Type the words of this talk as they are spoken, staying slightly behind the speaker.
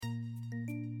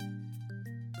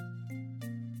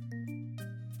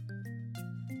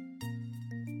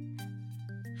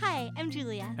Hi, I'm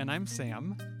Julia. And I'm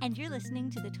Sam. And you're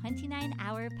listening to the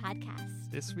 29-Hour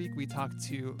Podcast. This week we talked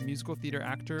to musical theater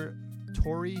actor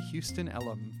Victoria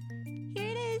Huston-Elem. Here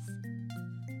it is.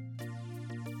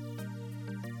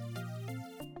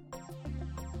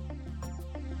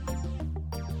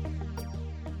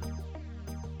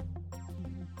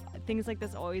 Things like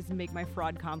this always make my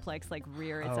fraud complex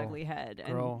rear its ugly head.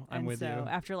 Girl, I'm with you.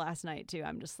 After last night too,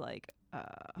 I'm just like,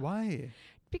 why?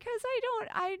 Because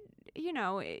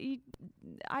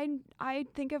I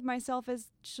think of myself as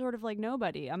sort of like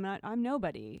nobody. I'm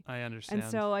nobody. I understand.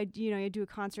 And so I do a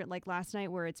concert like last night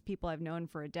where it's people I've known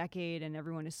for a decade and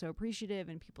everyone is so appreciative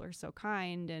and people are so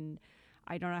kind, and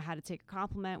I don't know how to take a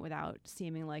compliment without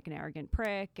seeming like an arrogant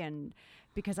prick, and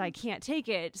because I can't take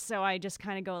it, so I just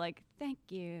kind of go like, thank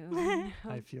you.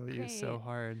 I feel you so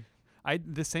hard.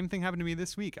 The same thing happened to me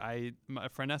this week. A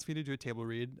friend asked me to do a table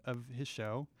read of his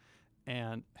show,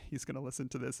 and he's going to listen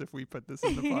to this if we put this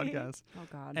in the podcast. Oh,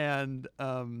 God. And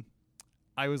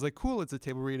I was like, cool, it's a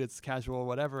table read, it's casual,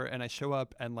 whatever. And I show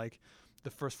up, and the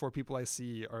first 4 people I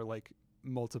see are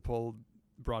multiple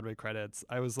Broadway credits.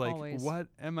 I was like, Always. What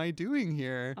am I doing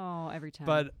here? Oh, every time.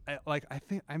 But I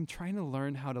think I'm trying to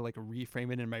learn how to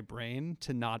reframe it in my brain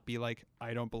to not be like,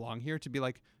 I don't belong here, to be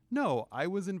like, no, I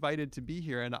was invited to be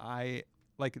here, and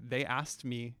they asked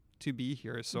me to be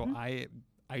here, so I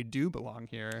do belong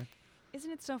here.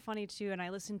 Isn't it so funny too? And I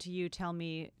listened to you tell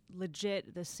me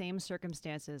legit the same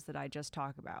circumstances that I just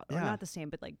talked about, or not the same,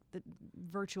 but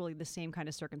virtually the same kind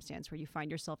of circumstance where you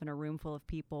find yourself in a room full of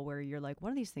people where you're like,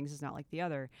 one of these things is not like the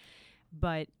other.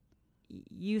 But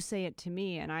you say it to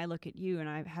me, and I look at you,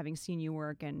 and having seen you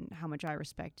work and how much I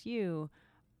respect you,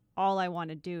 all I want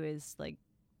to do is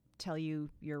tell you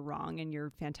you're wrong and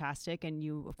you're fantastic and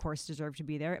you of course deserve to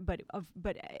be there, but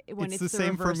when it's the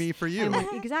same reverse, for me for you,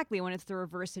 exactly, when it's the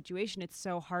reverse situation, it's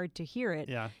so hard to hear it,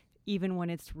 even when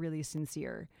it's really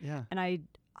sincere. And I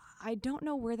don't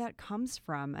know where that comes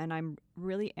from, and I'm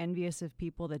really envious of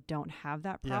people that don't have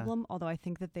that problem, although I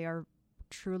think that they are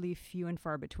truly few and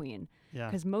far between,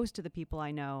 because most of the people I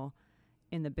know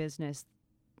in the business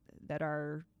that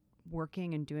are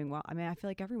working and doing well, I mean, I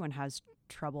feel like everyone has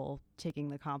trouble taking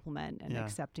the compliment and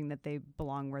accepting that they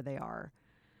belong where they are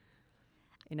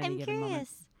in any given moment. I'm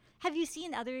curious, have you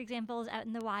seen other examples out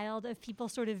in the wild of people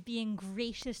sort of being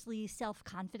graciously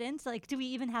self-confident? Do we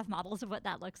even have models of what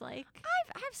that looks like?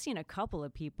 I've seen a couple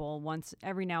of people. Once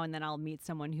every now and then I'll meet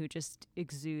someone who just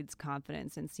exudes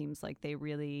confidence and seems like they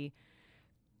really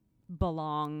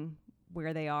belong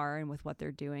where they are and with what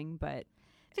they're doing. But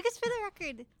because for the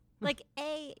record,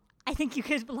 A, I think you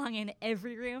guys belong in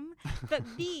every room, but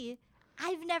B,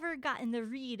 I've never gotten the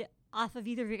read off of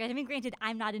either of you guys. I mean, granted,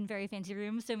 I'm not in very fancy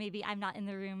rooms, so maybe I'm not in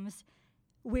the rooms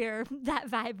where that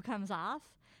vibe comes off.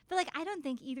 But I don't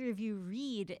think either of you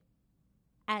read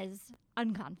as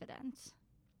unconfident.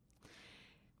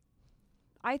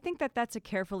 I think that that's a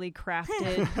carefully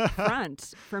crafted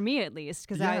front, for me at least,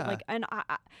 because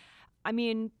I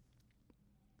mean,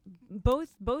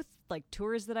 both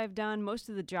tours that I've done, most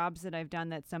of the jobs that I've done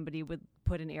that somebody would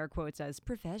put in air quotes as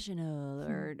professional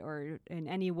or in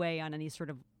any way on any sort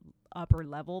of upper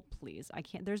level, please, I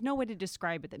can't, there's no way to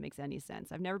describe it that makes any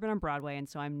sense. I've never been on Broadway, and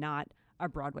so I'm not a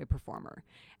Broadway performer,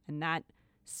 and that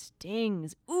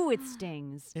stings. Ooh, it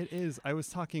stings. It is. I was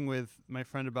talking with my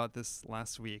friend about this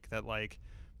last week, that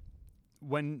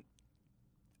when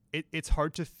it's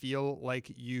hard to feel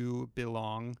like you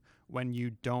belong when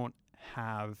you don't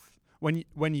have,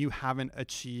 when you haven't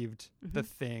achieved the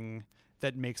thing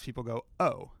that makes people go,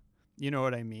 oh, you know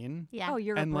what I mean? Yeah. Oh,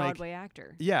 you're a Broadway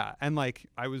actor. Yeah. And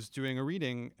I was doing a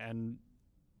reading, and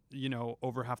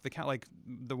over half the count,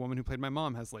 the woman who played my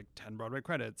mom has 10 Broadway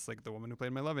credits. The woman who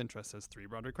played my love interest has 3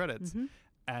 Broadway credits.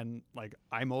 And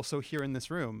I'm also here in this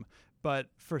room, but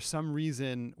for some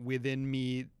reason within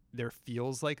me, there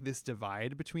feels like this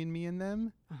divide between me and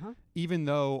them, even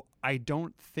though I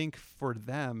don't think for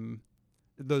them,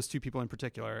 those 2 people in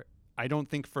particular, I don't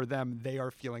think for them they are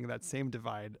feeling that same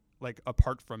divide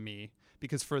apart from me,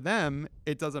 because for them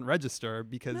it doesn't register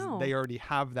because they already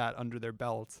have that under their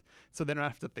belt, so they don't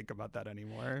have to think about that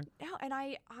anymore. No,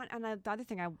 and the other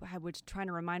thing I was trying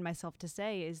to remind myself to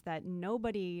say is that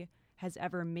nobody has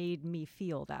ever made me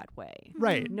feel that way.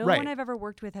 Right. No one I've ever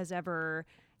worked with has ever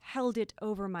held it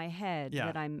over my head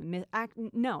that I'm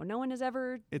no one has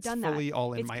ever done that. It's fully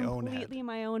all in my own head. It's completely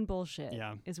my own bullshit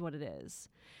is what it is.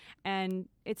 And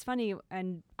it's funny,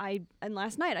 and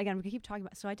last night, again, we keep talking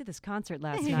about, so I did this concert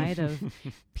last night of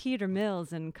Peter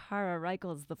Mills and Cara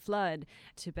Reichel's The Flood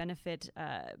to benefit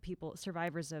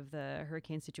survivors of the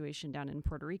hurricane situation down in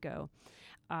Puerto Rico.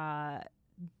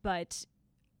 But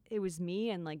it was me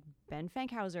and like Ben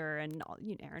Fankhauser and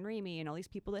Aaron Ramey and all these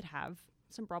people that have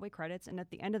some Broadway credits. And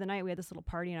at the end of the night, we had this little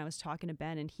party, and I was talking to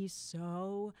Ben, and he's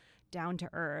so down to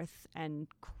earth and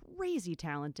crazy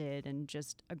talented and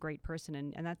just a great person.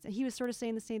 And he was sort of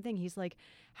saying the same thing. He's like,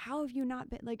 how have you not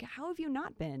been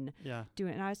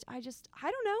doing it? And I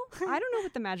don't know. I don't know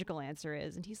what the magical answer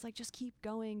is. And he's like, just keep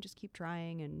going, just keep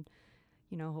trying. And,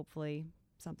 hopefully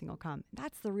something will come.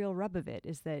 That's the real rub of it,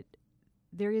 is that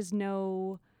there is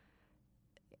no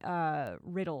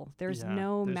riddle. There's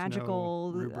no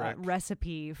magical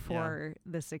recipe for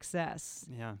the success.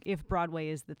 Yeah. If Broadway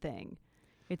is the thing.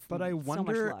 But I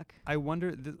wonder, so much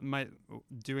luck.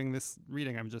 Doing this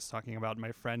reading I'm just talking about,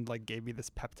 my friend like gave me this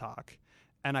pep talk,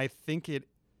 and I think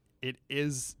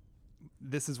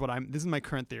this is my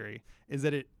current theory, is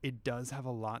that it does have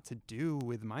a lot to do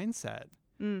with mindset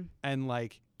and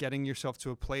like getting yourself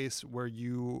to a place where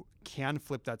you can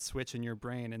flip that switch in your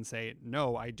brain and say,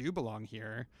 no, I do belong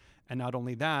here. And not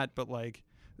only that, but like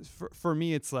for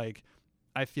me, it's like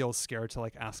I feel scared to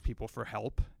like ask people for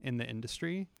help in the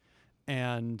industry.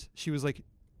 And she was like,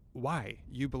 why?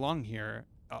 You belong here.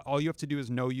 All you have to do is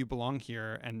know you belong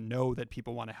here and know that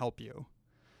people want to help you.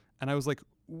 And I was like,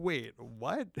 wait,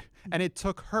 what? And it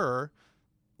took her,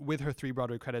 with her 3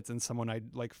 Broadway credits and someone I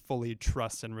like fully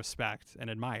trust and respect and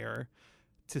admire,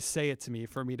 to say it to me,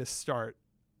 for me to start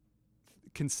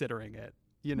considering it,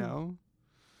 know?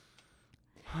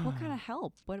 What kind of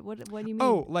help? What do you mean?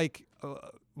 Oh, like,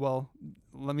 well,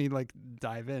 let me like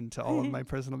dive into all of my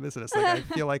personal business. Like,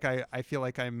 I feel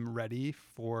like I'm ready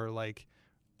for like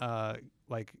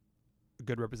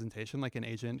good representation, like an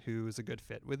agent who's a good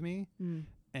fit with me,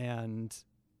 and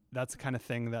that's the kind of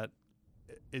thing that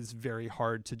is very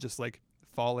hard to just like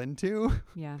fall into.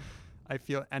 Yeah, I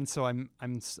feel, and so I'm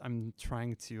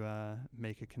trying to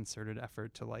make a concerted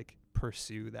effort to like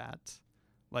pursue that,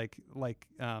 like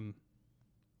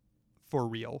for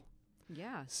real.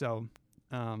 Yeah. So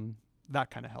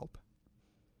that kind of help.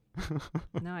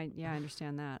 No, I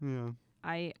understand that.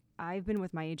 Yeah. I've been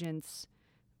with my agents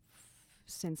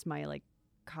since my like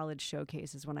college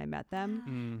showcases when I met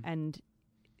them, and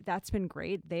that's been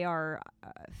great. They are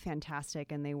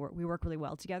fantastic, and we work really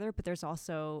well together. But there's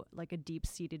also like a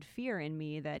deep-seated fear in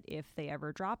me that if they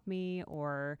ever drop me,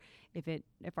 or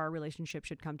if our relationship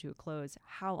should come to a close,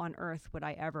 how on earth would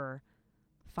I ever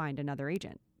find another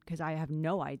agent? Because I have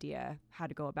no idea how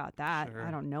to go about that. Sure.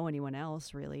 I don't know anyone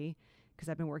else really, because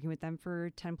I've been working with them for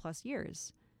 10 plus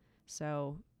years.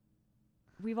 So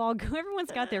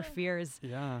everyone's got their fears.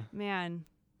 Yeah. Man,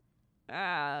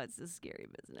 it's a scary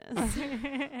business.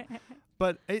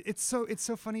 But it's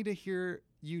so funny to hear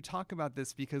you talk about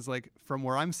this, because like from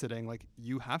where I'm sitting, like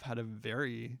you have had a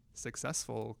very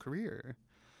successful career.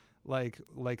 Like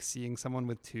seeing someone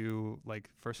with 2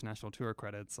 like first national tour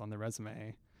credits on the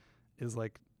resume is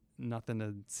like nothing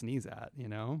to sneeze at,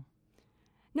 No,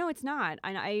 it's not.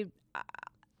 And I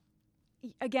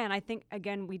think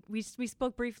we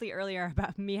spoke briefly earlier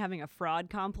about me having a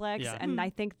fraud complex, and I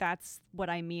think that's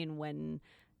what I mean when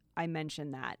I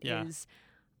mention that. Is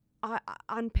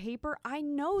on paper, I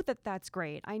know that that's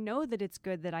great. I know that it's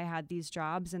good that I had these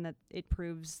jobs, and that it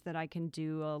proves that I can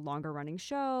do a longer running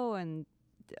show and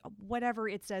whatever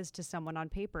it says to someone on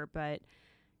paper. But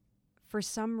for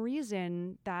some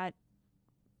reason, that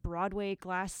Broadway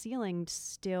glass ceiling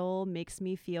still makes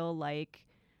me feel like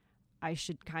I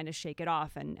should kind of shake it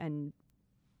off and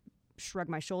shrug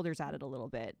my shoulders at it a little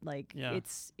bit. Like,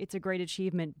 it's a great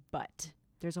achievement, but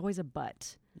there's always a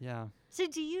but. Yeah. So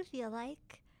do you feel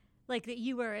like that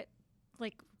you were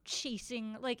like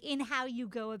chasing, like in how you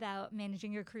go about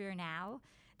managing your career now,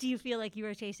 do you feel like you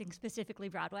were chasing specifically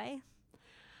Broadway?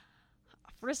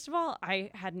 First of all, I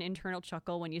had an internal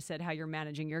chuckle when you said how you're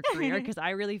managing your career, because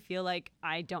I really feel like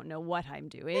I don't know what I'm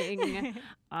doing.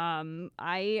 I'm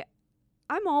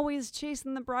always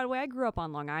chasing the Broadway. I grew up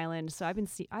on Long Island, so I've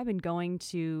been going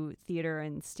to theater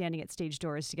and standing at stage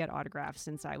doors to get autographs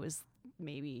since I was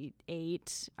maybe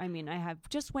 8. I mean, I have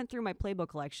just went through my playbill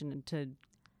collection to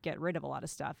get rid of a lot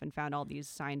of stuff and found all these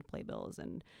signed playbills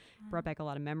and brought back a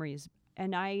lot of memories.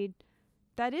 And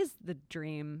that is the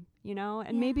dream,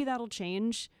 and maybe that'll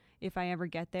change if I ever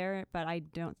get there, but I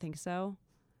don't think so.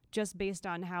 Just based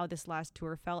on how this last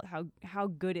tour felt, how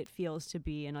good it feels to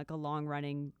be in like a long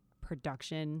running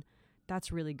production.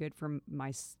 That's really good for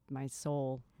my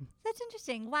soul. That's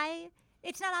interesting. Why?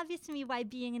 It's not obvious to me why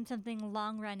being in something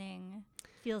long running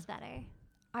feels better.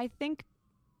 I think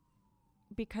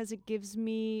because it gives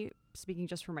me, speaking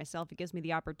just for myself, it gives me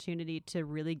the opportunity to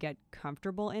really get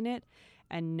comfortable in it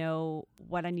and know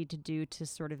what I need to do to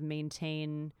sort of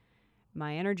maintain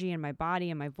my energy and my body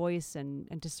and my voice,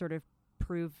 and to sort of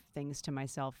prove things to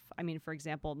myself. I mean, for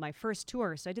example, my first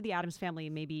tour, so I did the Addams Family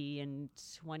maybe in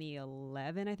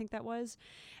 2011, I think that was.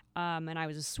 And I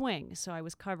was a swing. So I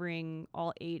was covering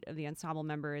all 8 of the ensemble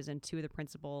members and 2 of the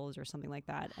principals or something like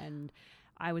that. And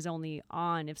I was only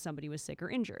on if somebody was sick or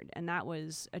injured. And that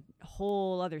was a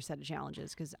whole other set of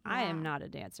challenges because I am not a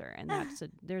dancer. And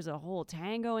there's a whole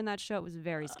tango in that show. It was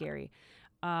very scary.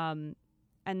 And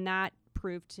that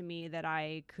proved to me that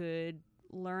I could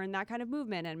learn that kind of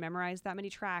movement and memorize that many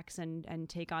tracks and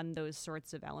take on those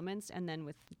sorts of elements. And then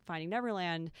with Finding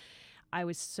Neverland, I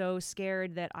was so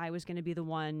scared that I was going to be the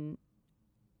one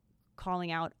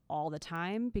calling out all the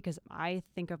time because I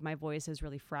think of my voice as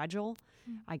really fragile.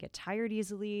 I get tired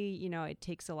easily. You know, it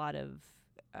takes a lot of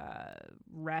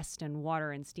rest and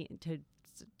water and steam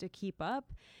to keep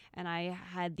up. And I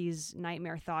had these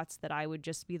nightmare thoughts that I would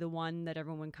just be the one that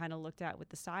everyone kind of looked at with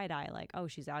the side eye, like, oh,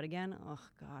 she's out again. Oh,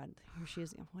 God, here she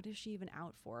is. What is she even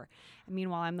out for? And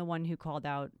meanwhile, I'm the one who called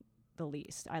out the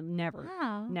least. I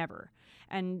never.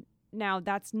 And now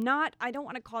that's not, I don't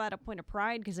want to call that a point of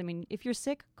pride because, I mean, if you're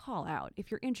sick, call out. If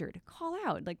you're injured, call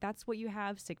out. Like, that's what you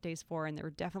have sick days for. And there were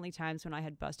definitely times when I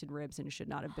had busted ribs and should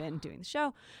not have been doing the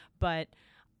show. But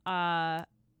I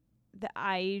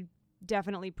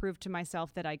definitely proved to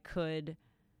myself that I could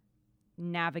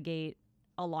navigate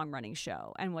a long-running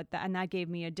show. And that gave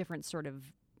me a different sort of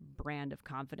brand of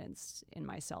confidence in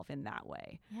myself in that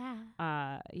way.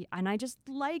 Yeah. And I just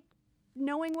like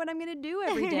knowing what I'm going to do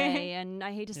every day. And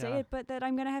I hate to say it, but that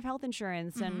I'm going to have health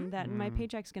insurance and that my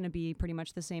paycheck's going to be pretty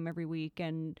much the same every week.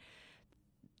 And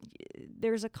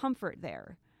there's a comfort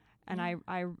there. And I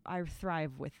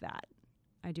thrive with that.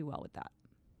 I do well with that.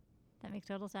 That makes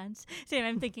total sense. Sam,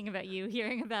 I'm thinking about you,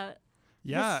 hearing about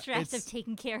the stress of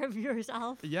taking care of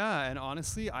yourself. Yeah, and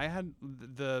honestly, I had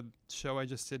the show I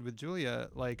just did with Julia,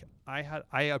 like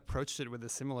I approached it with a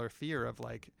similar fear of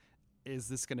like, is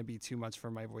this going to be too much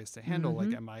for my voice to handle?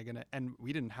 Like, am I going to, and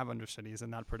we didn't have understudies in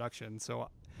that production. So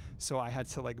I had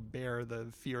to like bear the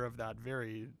fear of that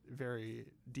very, very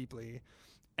deeply.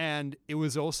 And it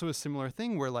was also a similar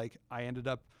thing where like I ended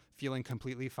up feeling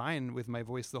completely fine with my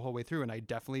voice the whole way through. And I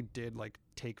definitely did like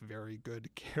take very good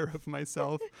care of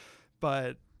myself,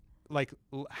 but like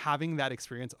having that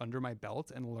experience under my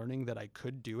belt and learning that I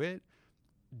could do it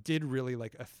did really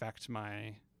like affect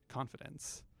my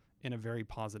confidence in a very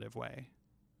positive way.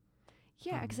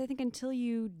 Yeah. Cause I think until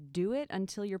you do it,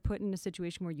 until you're put in a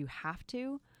situation where you have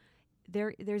to,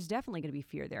 there's definitely going to be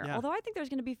fear there. Yeah. Although I think there's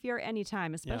going to be fear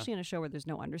anytime, especially in a show where there's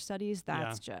no understudies.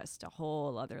 That's just a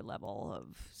whole other level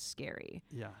of scary.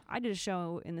 Yeah. I did a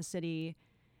show in the city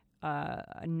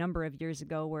a number of years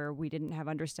ago where we didn't have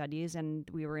understudies and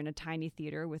we were in a tiny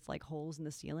theater with like holes in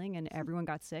the ceiling and everyone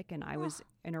got sick and I was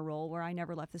in a role where I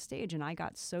never left the stage and I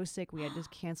got so sick we had to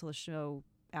cancel the show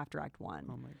after Act 1.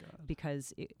 Oh my God.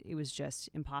 Because it was just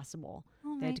impossible.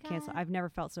 They had to cancel. I've never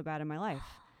felt so bad in my life.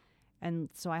 And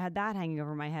so I had that hanging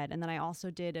over my head. And then I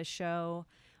also did a show,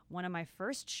 one of my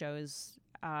first shows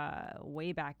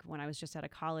way back when I was just out of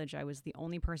college. I was the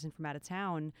only person from out of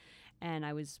town. And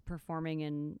I was performing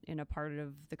in a part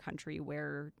of the country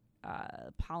where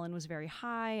pollen was very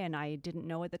high. And I didn't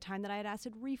know at the time that I had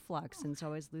acid reflux. And so I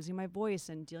was losing my voice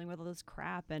and dealing with all this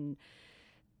crap. And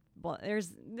well,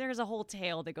 there's a whole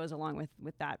tale that goes along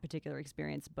with that particular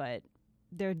experience. But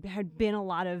there had been a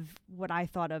lot of what I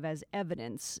thought of as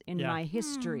evidence in my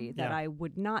history that I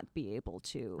would not be able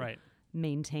to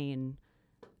maintain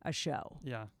a show.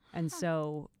 Yeah. And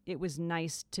so it was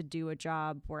nice to do a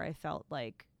job where I felt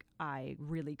like I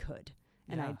really could.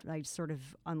 And I sort of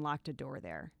unlocked a door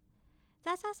there.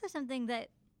 That's also something that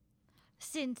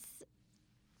since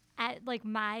at like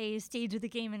my stage of the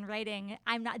game in writing,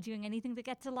 I'm not doing anything that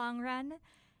gets a long run.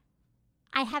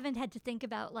 I haven't had to think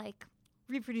about like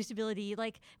reproducibility.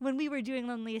 Like when we were doing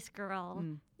Loneliest Girl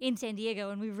in San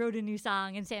Diego and we wrote a new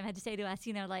song and Sam had to say to us,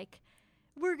 you know, like,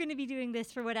 we're going to be doing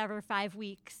this for whatever 5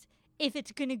 weeks. If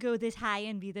it's going to go this high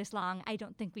and be this long, I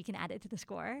don't think we can add it to the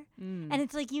score. And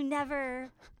it's like you never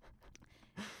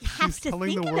have to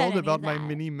telling think the world about my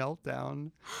mini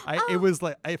meltdown. It was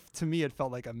like, to me, it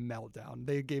felt like a meltdown.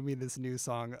 They gave me this new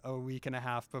song a week and a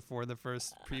half before the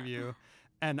first preview.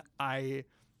 And I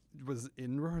was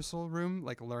in rehearsal room,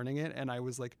 like learning it. And I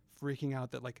was like freaking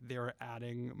out that like they were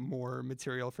adding more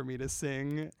material for me to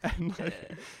sing. And like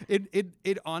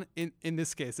in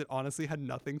this case, it honestly had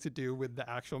nothing to do with the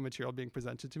actual material being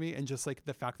presented to me. And just like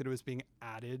the fact that it was being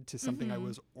added to something I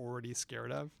was already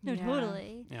scared of. No,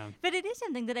 totally. Yeah. But it is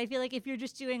something that I feel like if you're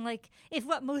just doing like, if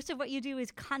most of what you do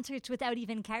is concerts without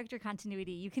even character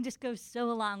continuity, you can just go so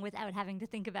long without having to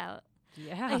think about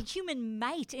Yeah. A human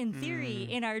might, in theory,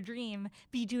 in our dream,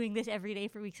 be doing this every day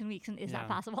for weeks and weeks. And is that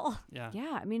possible? Yeah.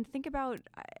 Yeah. I mean, think about,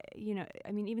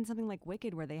 even something like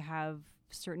Wicked, where they have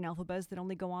certain alphabets that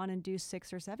only go on and do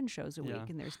 6 or 7 shows a week.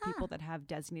 And there's people that have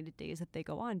designated days that they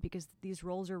go on because these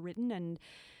roles are written, and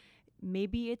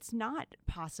maybe it's not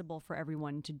possible for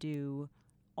everyone to do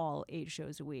all 8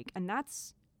 shows a week. And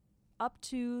that's up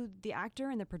to the actor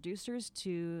and the producers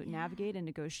to navigate and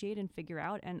negotiate and figure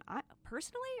out. And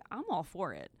I'm all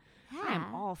for it. Yeah. I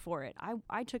am all for it.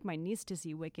 I took my niece to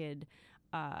see Wicked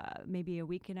maybe a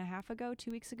week and a half ago,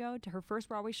 2 weeks ago, to her first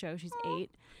Broadway show. She's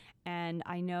 8. And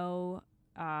I know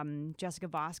Jessica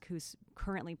Vosk, who's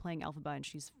currently playing Elphaba, and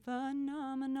she's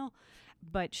phenomenal.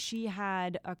 But she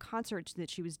had a concert that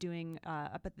she was doing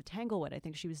up at the Tanglewood, I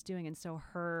think she was doing. And so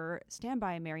her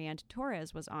standby, Marianne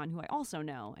Torres, was on, who I also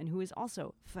know and who is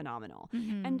also phenomenal.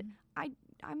 Mm-hmm. And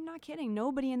I'm not kidding.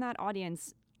 Nobody in that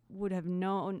audience would have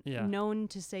known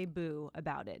to say boo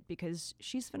about it because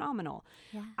she's phenomenal.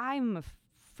 Yeah. I'm a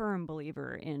firm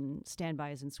believer in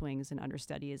standbys and swings and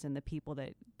understudies and the people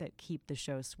that keep the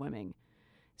show swimming.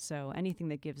 So anything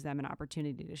that gives them an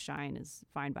opportunity to shine is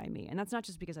fine by me. And that's not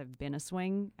just because I've been a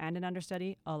swing and an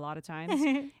understudy a lot of times.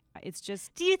 It's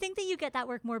just... Do you think that you get that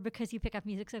work more because you pick up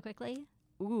music so quickly?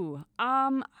 Ooh.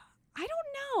 I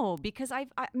don't know, because I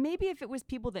maybe if it was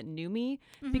people that knew me,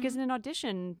 because in an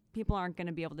audition, people aren't going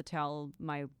to be able to tell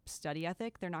my study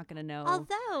ethic. They're not going to know.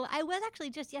 Although, I was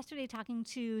actually just yesterday talking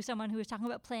to someone who was talking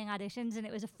about playing auditions, and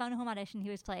it was a fun home audition he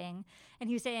was playing. And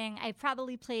he was saying, I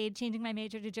probably played Changing My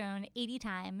Major to Joan 80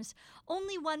 times.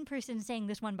 Only one person sang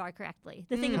this one bar correctly.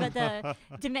 The thing about the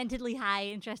dementedly high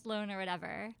interest loan or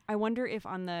whatever. I wonder if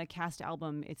on the cast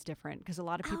album it's different, because a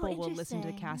lot of people will listen to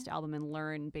the cast album and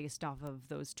learn based off of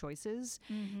those choices.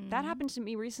 That happened to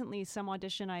me recently. Some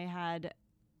audition I had,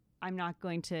 I'm not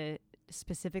going to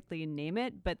specifically name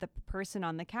it, but the person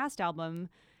on the cast album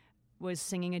was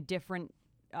singing a different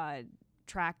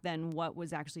track than what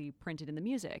was actually printed in the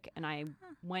music. And I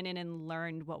went in and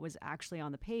learned what was actually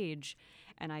on the page,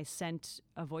 and I sent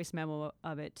a voice memo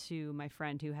of it to my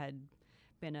friend who had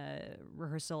been a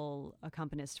rehearsal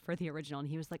accompanist for the original, and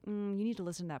he was like, you need to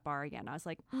listen to that bar again. I was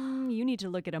like, you need to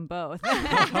look at them both. He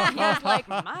was like,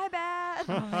 my bad.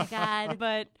 Oh my God.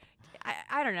 But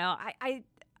I don't know.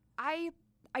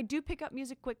 I do pick up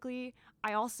music quickly.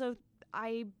 I also,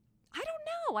 I don't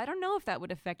know. I don't know if that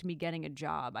would affect me getting a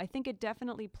job. I think it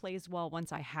definitely plays well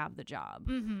once I have the job,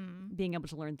 being able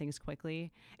to learn things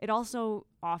quickly. It also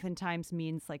oftentimes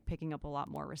means like picking up a lot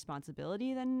more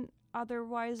responsibility than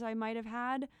otherwise I might have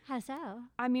had. How so?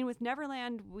 I mean, with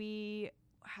Neverland, we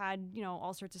had,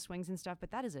 all sorts of swings and stuff,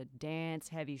 but that is a dance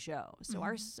heavy show. So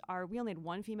we only had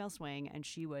one female swing, and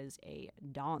she was a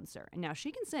dancer. And now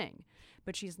she can sing,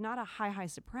 but she's not a high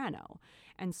soprano.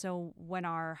 And so when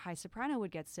our high soprano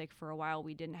would get sick for a while,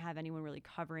 we didn't have anyone really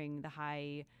covering the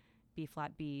high B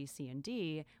flat, B, C, and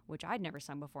D, which I'd never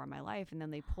sung before in my life. And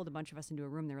then they pulled a bunch of us into a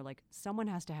room. They were like, someone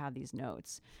has to have these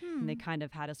notes. And they kind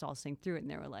of had us all sing through it. And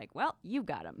they were like, well, you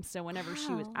got them. So whenever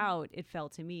she was out, it fell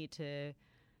to me to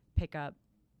pick up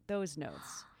those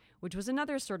notes, which was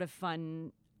another sort of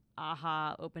fun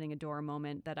aha opening a door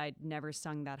moment that I'd never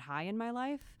sung that high in my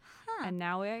life. And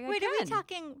now I Wait, can. are we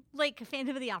talking like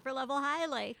Phantom of the Opera level high?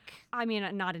 Like, I mean,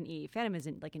 not an E. Phantom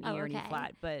isn't like an E or an E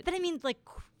flat, but I mean like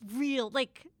real,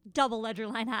 like double ledger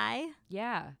line high.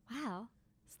 Yeah. Wow.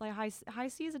 It's like high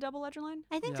C is a double ledger line?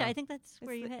 I think so. I think that's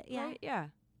where you hit. Yeah. Right? Yeah.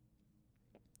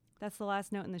 That's the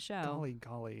last note in the show.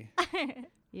 Golly.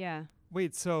 Yeah.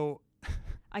 Wait, so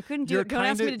I couldn't do it. Don't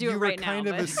ask me to do it right now. You were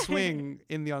kind of a swing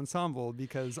in the ensemble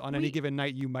because on any given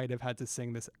night you might have had to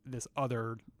sing this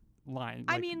other line.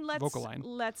 I mean, vocal line.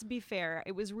 Let's be fair.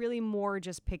 It was really more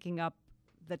just picking up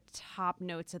the top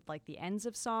notes at like the ends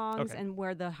of songs, and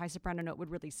where the high soprano note would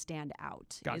really stand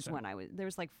out is when there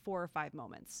was like 4 or 5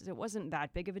 moments. It wasn't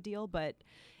that big of a deal, but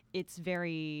it's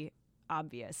very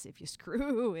obvious if you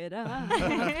screw it up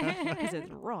because it's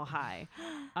real high.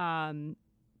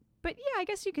 But yeah, I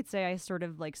guess you could say I sort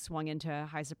of like swung into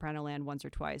high soprano land once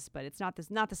or twice, but it's not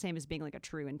the same as being like a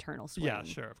true internal swing. Yeah,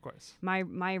 sure, of course.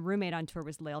 My roommate on tour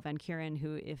was Lael Van Kuren,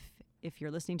 who if you're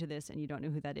listening to this and you don't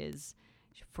know who that is,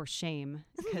 for shame,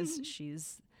 because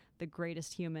she's the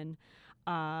greatest human.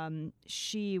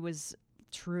 She was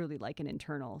truly like an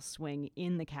internal swing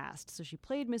in the cast. So she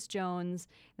played Miss Jones,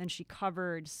 then she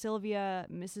covered Sylvia,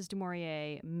 Mrs. du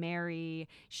Maurier, Mary.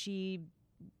 She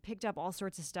picked up all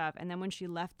sorts of stuff, and then when she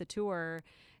left the tour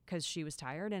because she was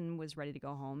tired and was ready to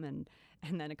go home, and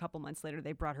And then a couple months later,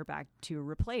 they brought her back to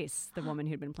replace the woman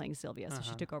who'd been playing Sylvia. So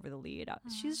she took over the lead.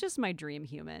 She's just my dream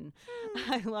human.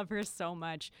 I love her so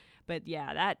much. But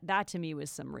yeah, that to me was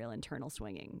some real internal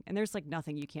swinging. And there's like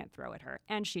nothing you can't throw at her.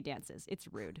 And she dances. It's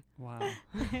rude. Wow.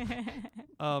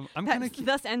 I'm kind of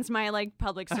thus ends my like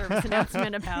public service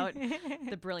announcement about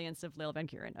the brilliance of Lil Van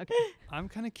Kuren. Okay. I'm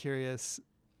kind of curious.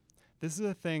 This is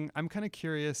a thing. I'm kind of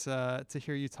curious to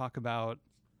hear you talk about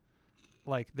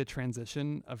like the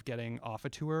transition of getting off a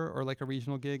tour or like a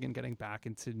regional gig and getting back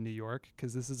into New York,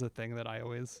 because this is a thing that I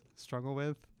always struggle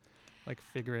with, like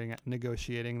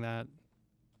negotiating that.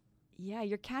 Yeah,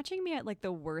 you're catching me at like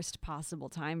the worst possible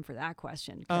time for that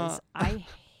question, because I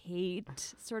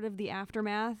hate sort of the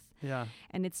aftermath. Yeah.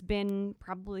 And it's been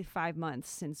probably 5 months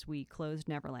since we closed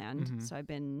Neverland. Mm-hmm. So I've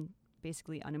been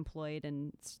basically unemployed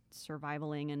and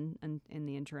surviving and in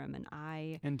the interim.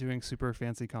 And doing super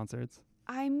fancy concerts.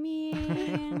 I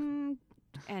mean,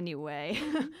 anyway,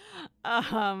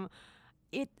 let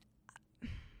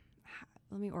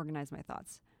me organize my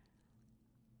thoughts.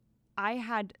 I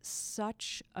had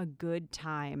such a good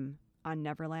time on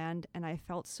Neverland, and I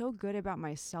felt so good about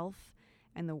myself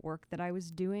and the work that I was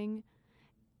doing,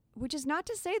 which is not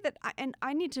to say that,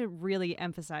 I need to really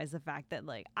emphasize the fact that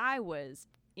like I was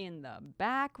in the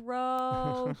back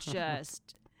row,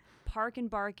 just parking,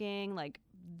 barking, like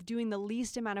doing the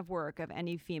least amount of work of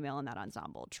any female in that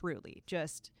ensemble, truly,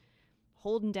 just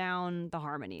holding down the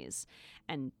harmonies,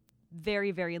 and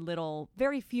very, very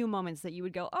few moments that you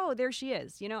would go, oh, there she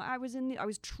is. You know, I was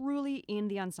truly in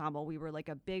the ensemble. We were like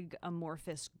a big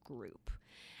amorphous group.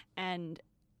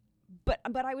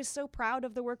 But I was so proud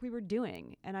of the work we were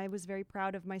doing, and I was very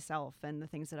proud of myself and the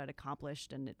things that I'd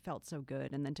accomplished, and it felt so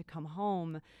good. And then to come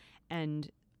home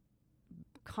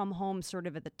sort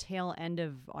of at the tail end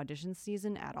of audition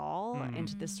season at all,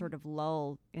 into this sort of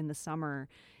lull in the summer,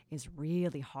 is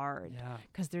really hard,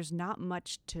 because there's not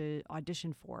much to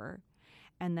audition for.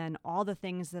 And then all the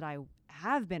things that I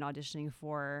have been auditioning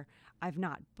for, I've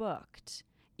not booked.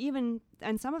 And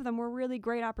some of them were really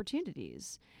great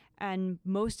opportunities. And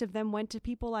most of them went to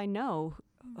people I know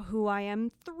who I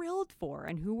am thrilled for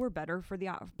and who were better for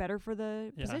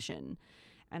the position.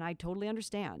 And I totally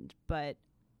understand. But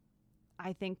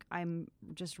I think I'm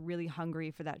just really hungry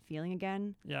for that feeling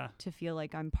again. Yeah. To feel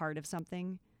like I'm part of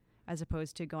something, as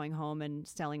opposed to going home and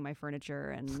selling my furniture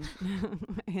and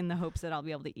in the hopes that I'll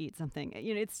be able to eat something.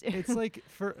 You know, it's like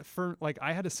for like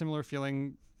I had a similar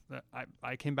feeling. That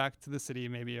I came back to the city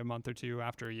maybe a month or two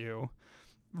after you,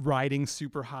 riding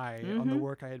super high on the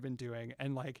work I had been doing,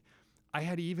 and like I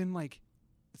had even like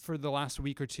for the last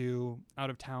week or two out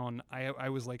of town, I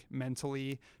was like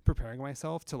mentally preparing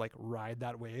myself to like ride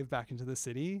that wave back into the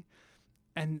city,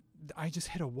 and I just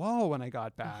hit a wall when I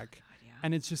got back. Oh, God, yeah.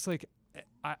 And it's just like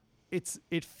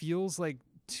it feels like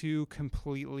two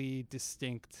completely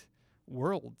distinct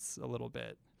worlds a little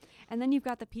bit. And then you've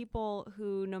got the people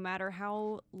who, no matter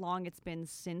how long it's been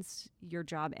since your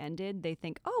job ended, they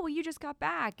think, oh, well, you just got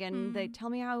back, and they tell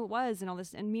me how it was and all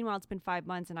this. And meanwhile, it's been 5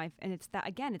 months, and it's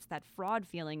that fraud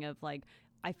feeling of like,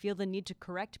 I feel the need to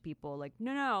correct people. Like,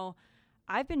 no,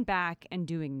 I've been back and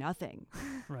doing nothing.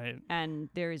 Right. And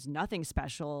there is nothing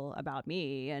special about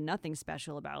me and nothing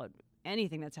special about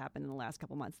anything that's happened in the last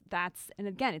couple months.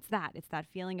 It's that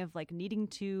feeling of like needing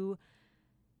to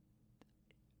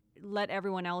let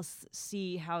everyone else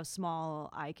see how small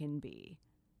I can be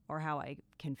or how I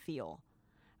can feel.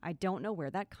 I don't know where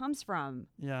that comes from.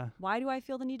 Yeah. Why do I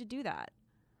feel the need to do that?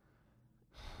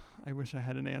 I wish I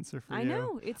had an answer for you. I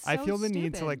know. It's so I feel the stupid.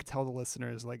 need to like tell the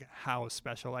listeners like how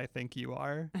special I think you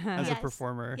are as a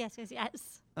performer. Yes.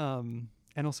 And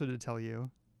also to tell you.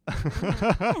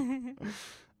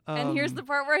 And here's the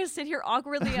part where I sit here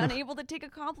awkwardly unable to take a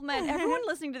compliment. Everyone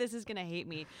listening to this is going to hate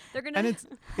me. They're going to. And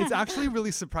it's actually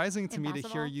really surprising to me to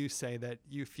hear you say that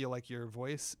you feel like your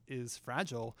voice is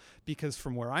fragile, because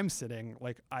from where I'm sitting,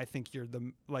 like I think you're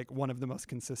one of the most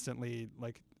consistently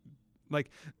like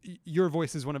your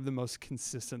voice is one of the most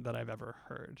consistent that I've ever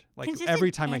heard. Like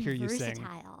every time I hear you sing.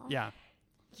 Yeah.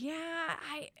 Yeah,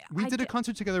 we did a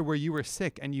concert together where you were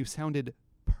sick and you sounded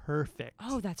perfect.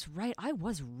 Oh, that's right. I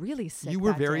was really sick. You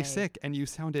were very sick and you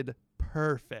sounded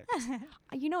perfect.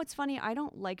 You know, it's funny. I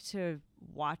don't like to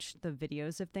watch the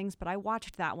videos of things, but I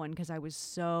watched that one because I was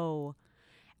so.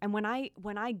 And when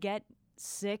I get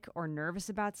sick or nervous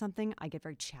about something, I get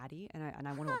very chatty and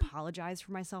I want to apologize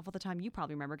for myself all the time. You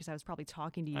probably remember because I was probably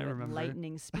talking to you at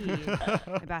lightning speed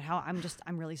about how I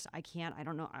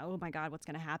don't know. Oh my God, what's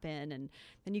going to happen? And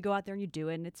then you go out there and you do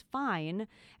it and it's fine.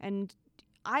 And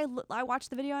I watch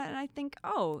the video and I think,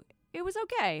 oh, it was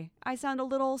okay. I sound a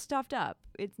little stuffed up.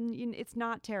 It's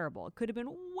not terrible. It could have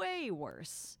been way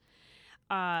worse.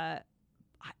 And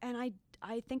I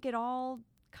think it all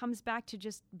comes back to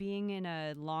just being in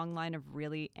a long line of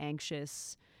really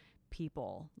anxious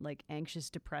people, like anxious,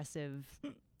 depressive,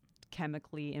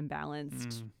 chemically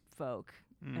imbalanced folk.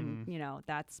 And, you know,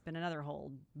 that's been another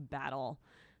whole battle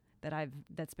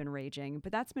that's been raging,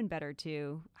 but that's been better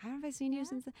too. I don't know if I've seen you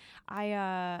since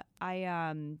I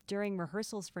during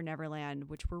rehearsals for Neverland,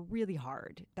 which were really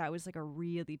hard. That was like a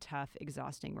really tough,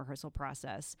 exhausting rehearsal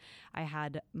process. I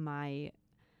had my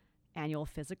annual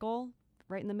physical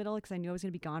right in the middle because I knew I was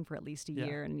going to be gone for at least a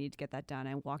year and I needed to get that done.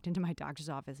 I walked into my doctor's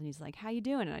office and he's like, "How you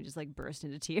doing?" And I just like burst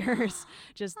into tears,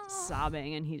 just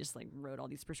sobbing. And he just like wrote all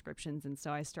these prescriptions. And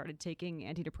so I started taking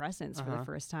antidepressants for the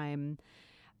first time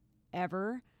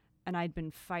ever. And I'd been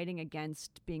fighting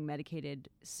against being medicated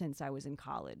since I was in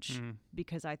college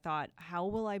because I thought, how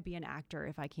will I be an actor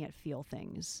if I can't feel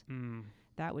things?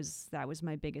 That was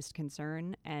my biggest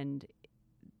concern. And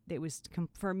it was,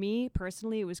 for me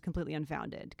personally, it was completely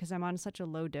unfounded because I'm on such a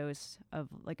low dose of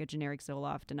like a generic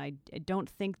Zoloft. And I don't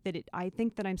think that I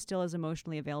think that I'm still as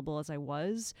emotionally available as I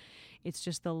was. It's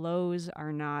just the lows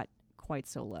are not quite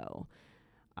so low.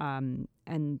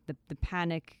 And the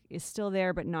panic is still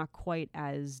there, but not quite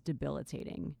as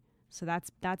debilitating. So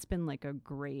that's been like a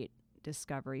great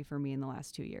discovery for me in the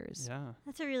last 2 years. Yeah.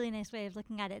 That's a really nice way of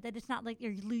looking at it, that it's not like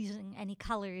you're losing any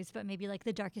colors, but maybe like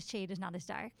the darkest shade is not as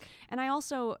dark. And I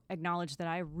also acknowledge that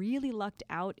I really lucked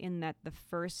out in that the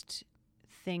first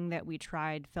thing that we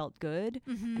tried felt good.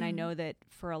 And I know that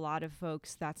for a lot of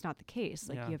folks, that's not the case.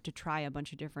 Like you have to try a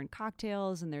bunch of different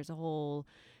cocktails and there's a whole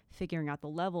figuring out the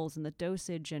levels and the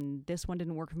dosage, and this one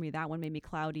didn't work for me, that one made me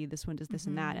cloudy, this one does this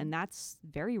and that, and that's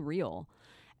very real.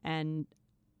 And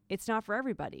it's not for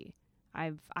everybody.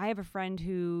 I have a friend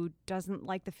who doesn't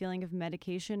like the feeling of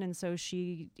medication, and so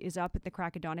she is up at the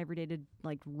crack of dawn every day to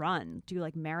like do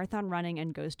like marathon running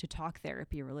and goes to talk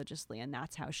therapy religiously, and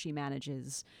that's how she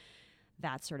manages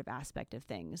that sort of aspect of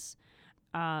things.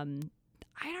 I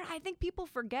think people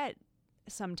forget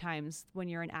sometimes when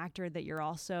you're an actor that you're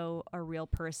also a real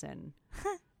person.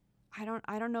 I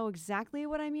don't know exactly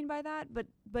what I mean by that,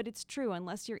 but it's true.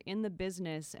 Unless you're in the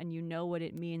business and you know what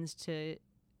it means to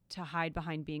hide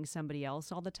behind being somebody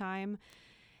else all the time,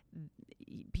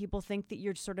 people think that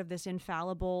you're sort of this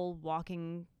infallible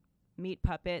walking meat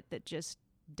puppet that just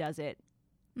does it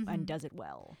and does it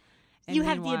well. And you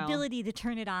have the ability to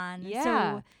turn it on. Yeah.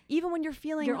 So even when you're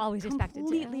feeling you're always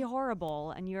completely horrible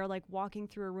and you're like walking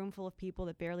through a room full of people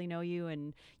that barely know you,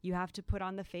 and you have to put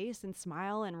on the face and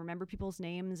smile and remember people's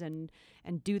names and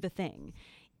do the thing.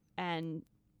 And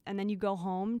then you go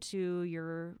home to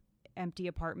your empty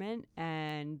apartment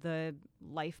and the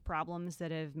life problems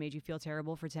that have made you feel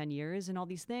terrible for 10 years and all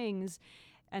these things,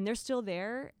 and they're still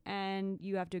there, and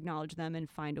you have to acknowledge them and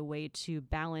find a way to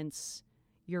balance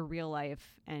your real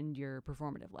life and your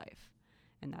performative life.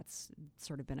 And that's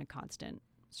sort of been a constant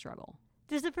struggle.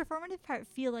 Does the performative part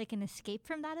feel like an escape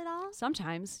from that at all?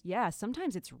 Sometimes, yeah.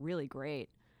 Sometimes it's really great.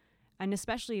 And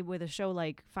especially with a show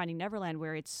like Finding Neverland,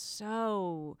 where it's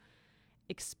so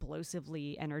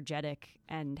explosively energetic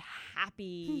and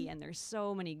happy and there's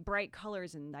so many bright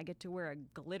colors and I get to wear a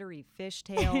glittery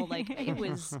fishtail. Like, it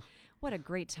was, what a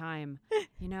great time,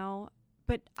 you know?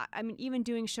 But I mean, even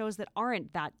doing shows that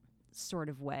aren't that sort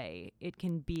of way, it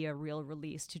can be a real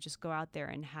release to just go out there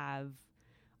and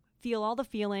feel all the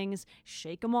feelings,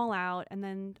 shake them all out, and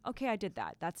then, okay, I did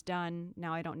that. That's done.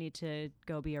 Now I don't need to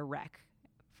go be a wreck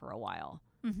for a while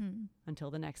until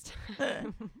the next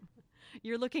time.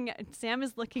 Sam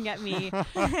is looking at me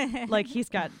like he's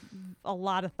got a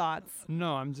lot of thoughts.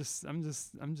 No, I'm just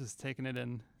taking it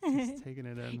in. Just taking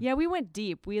it in. Yeah, we went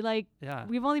deep. We've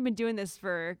only been doing this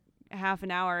for half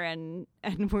an hour and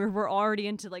we're already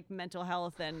into like mental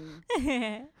health and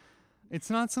it's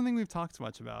not something we've talked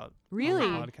much about. Really?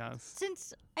 On the podcast.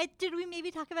 Did we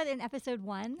maybe talk about it in episode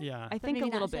 1? Yeah. I think a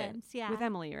little bit. Yeah. With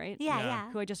Emily, right? Yeah.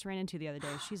 Who I just ran into the other day.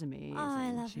 She's amazing. Oh,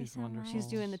 I love her She's so wonderful. much. She's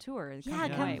doing the tour, the Yeah,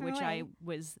 Come Come Away, From which Away. I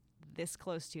was this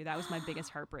close to. That was my biggest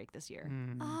heartbreak this year.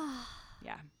 Oh,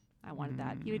 Yeah. I wanted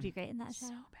that. you would be great in that show.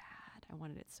 So bad. I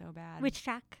wanted it so bad. Which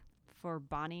track? For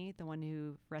Bonnie, the one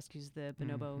who rescues the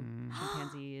bonobo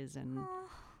chimpanzees, and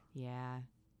yeah,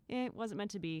 it wasn't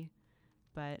meant to be,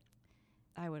 but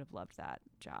I would have loved that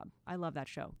job. I love that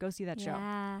show. Go see that show.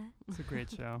 Yeah. It's a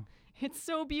great show. It's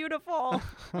so beautiful.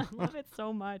 I love it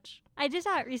so much. I just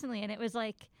saw it recently, and it was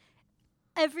like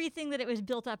everything that it was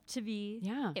built up to be.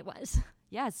 Yeah. It was.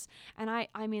 Yes. And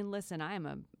I mean, listen, I am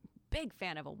a big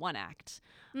fan of a one act.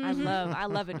 I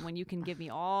love it when you can give me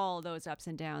all those ups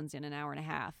and downs in an hour and a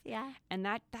half. Yeah. And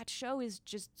that show is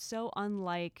just so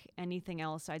unlike anything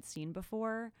else I'd seen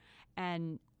before.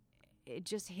 And it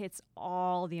just hits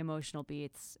all the emotional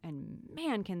beats, and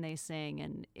man, can they sing.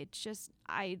 And it just,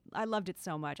 I loved it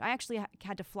so much. I actually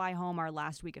had to fly home our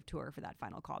last week of tour for that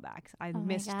final callback. I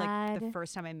missed like the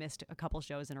first time I missed a couple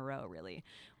shows in a row, really,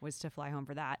 was to fly home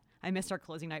for that. I missed our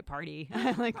closing night party.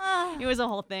 It was a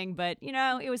whole thing, but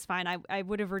it was fine. I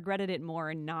would have regretted it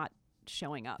more not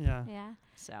showing up. Yeah.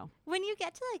 So when you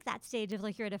get to like that stage of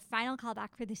like you're at a final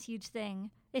callback for this huge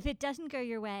thing, if it doesn't go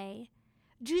your way,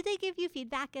 do they give you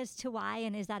feedback as to why,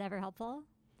 and is that ever helpful?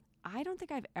 I don't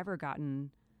think I've ever gotten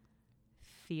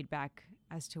feedback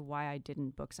as to why I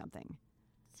didn't book something.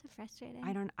 So frustrating.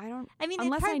 I don't. I mean,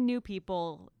 unless I knew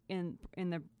people in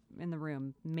the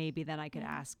room, maybe then I could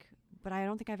ask. But I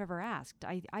don't think I've ever asked.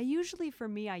 I usually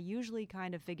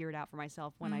kind of figure it out for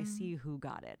myself when I see who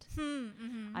got it.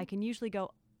 I can usually go,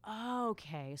 oh,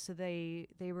 okay, so they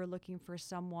were looking for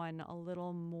someone a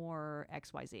little more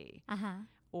XYZ.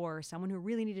 Or someone who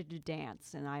really needed to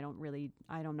dance, and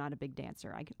I'm not a big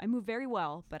dancer. I move very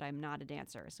well, but I'm not a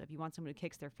dancer. So if you want someone who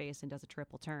kicks their face and does a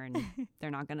triple turn,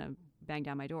 they're not going to bang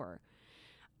down my door.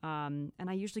 And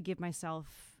I usually give myself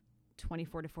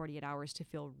 24 to 48 hours to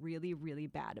feel really, really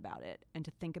bad about it and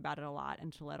to think about it a lot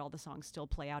and to let all the songs still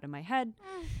play out in my head.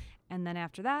 And then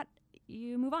after that,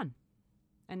 you move on.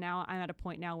 And now I'm at a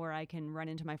point now where I can run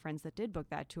into my friends that did book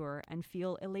that tour and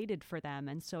feel elated for them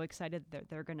and so excited that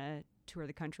they're going to tour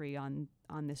the country on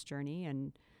this journey.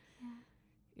 And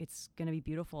it's going to be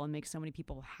beautiful and make so many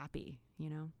people happy,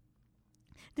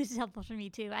 This is helpful for me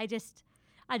too. I just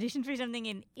auditioned for something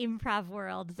in improv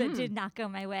world that did not go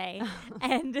my way.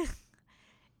 And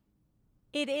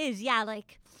it is,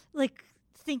 like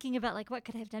thinking about like what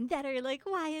could I have done better, like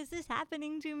why is this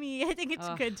happening to me. I think it's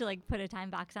good to like put a time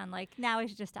box on like now I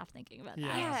should just stop thinking about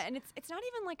that. And it's not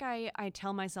even like I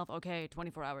tell myself, okay,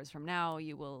 24 hours from now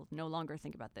you will no longer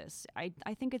think about this. I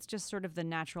think it's just sort of the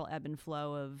natural ebb and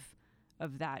flow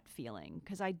of that feeling,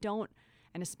 because I don't,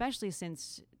 and especially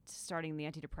since starting the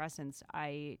antidepressants,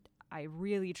 I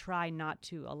really try not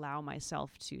to allow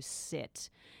myself to sit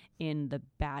in the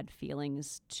bad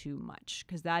feelings too much,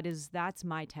 because that's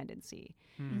my tendency.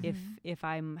 If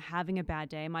I'm having a bad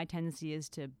day, my tendency is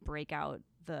to break out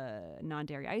the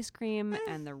non-dairy ice cream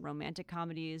and the romantic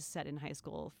comedies set in high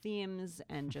school themes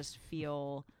and just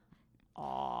feel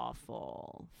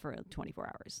awful for 24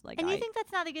 hours. And you think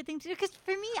that's not a good thing to do? Because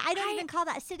for me, I don't even call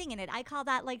that sitting in it. I call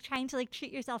that like trying to like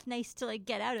treat yourself nice to like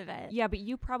get out of it. Yeah, but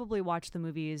you probably watch the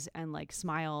movies and like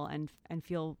smile and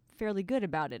feel fairly good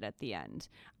about it at the end.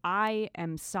 I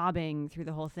am sobbing through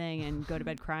the whole thing and go to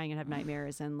bed crying and have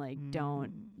nightmares and like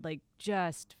don't like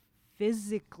just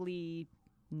physically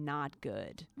not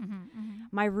good.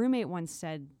 My roommate once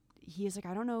said, he's like,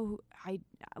 I don't know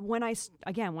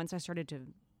once I started to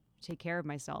take care of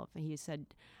myself, and he said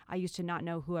I used to not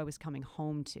know who I was coming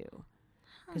home to,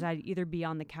 because I'd either be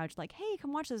on the couch like, hey,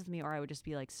 come watch this with me, or I would just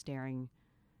be like staring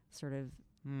sort of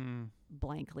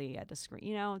blankly at the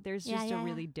screen. There's just a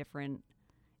really different,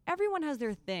 everyone has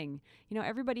their thing.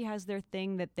 Everybody has their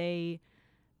thing that they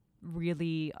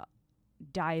really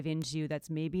dive into that's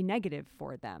maybe negative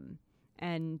for them,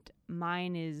 and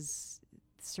mine is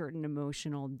certain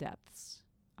emotional depths.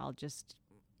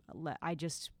 I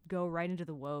just go right into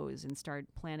the woes and start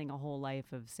planning a whole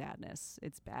life of sadness.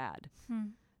 It's bad.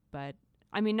 But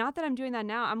I mean, not that I'm doing that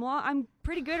now. I'm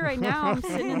pretty good right now. I'm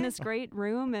sitting in this great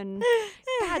room, and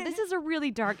God, this is a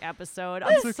really dark episode.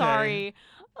 I'm sorry.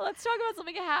 Let's talk about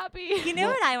something happy. You know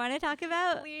what I want to talk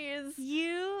about? Please.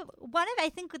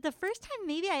 I think the first time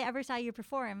maybe I ever saw you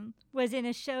perform was in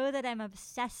a show that I'm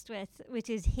obsessed with, which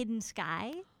is Hidden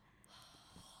Sky.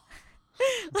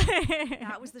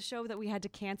 That was the show that we had to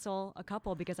cancel a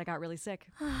couple because I got really sick.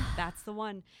 That's the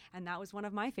one. And that was one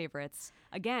of my favorites.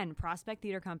 Again, Prospect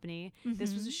Theater Company.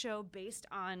 This was a show based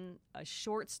on a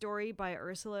short story by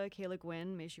Ursula K. Le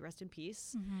Guin, may she rest in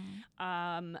peace,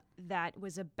 that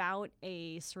was about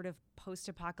a sort of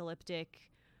post-apocalyptic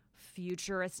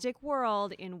futuristic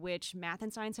world in which math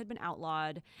and science had been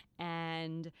outlawed,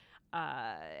 and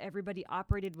everybody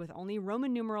operated with only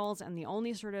Roman numerals, and the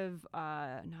only sort of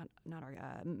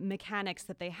mechanics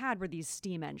that they had were these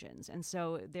steam engines. And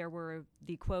so there were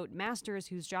the, quote, masters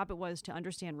whose job it was to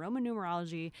understand Roman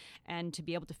numerology and to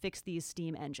be able to fix these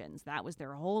steam engines. That was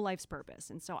their whole life's purpose.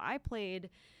 And so I played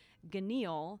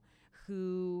Ganil,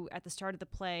 who at the start of the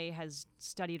play has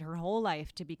studied her whole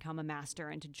life to become a master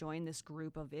and to join this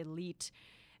group of elite,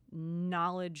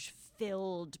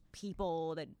 knowledge-filled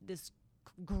people, that this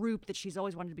group that she's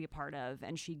always wanted to be a part of.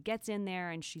 And she gets in there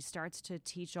and she starts to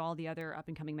teach all the other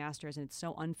up-and-coming masters, and it's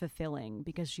so unfulfilling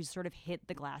because she's sort of hit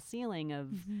the glass ceiling of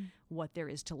what there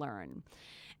is to learn.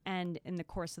 And in the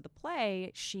course of the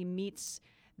play, she meets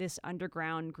this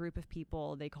underground group of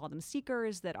people, they call them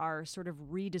seekers, that are sort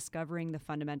of rediscovering the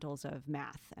fundamentals of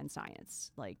math and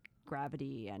science, like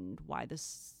gravity and why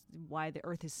the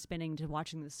Earth is spinning to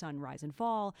watching the sun rise and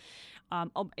fall.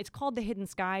 It's called The Hidden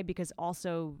Sky because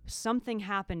also something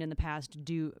happened in the past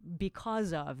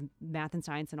because of math and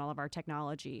science and all of our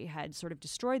technology had sort of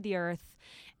destroyed the Earth,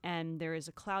 and there is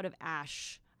a cloud of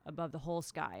ash above the whole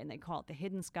sky, and they call it the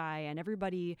hidden sky. And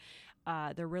everybody,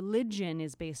 their religion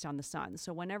is based on the sun.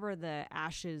 So whenever the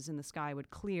ashes in the sky would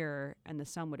clear and the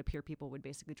sun would appear, people would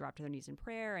basically drop to their knees in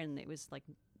prayer, and it was like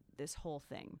this whole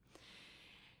thing.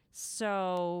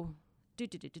 So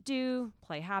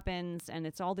play happens, and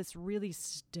it's all this really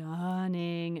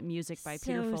stunning music by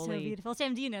Peter Foley. So beautiful.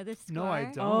 Sam, do you know this score? No, I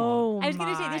don't. Oh, I was going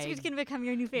to say this is going to become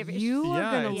your new favorite. You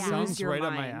are going it to sounds lose your right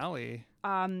mind. up my alley.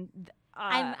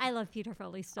 I love Peter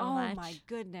Foley so much. Oh my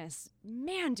goodness,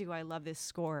 man, do I love this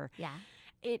score. Yeah.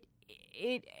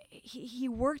 He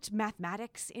worked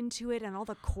mathematics into it, and all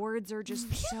the chords are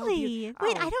just so really. beautiful.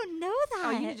 Wait, I don't know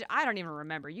that. I don't even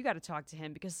remember. You got to talk to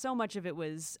him because so much of it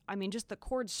was, I mean, just the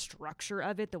chord structure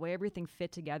of it, the way everything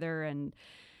fit together, and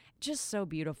just so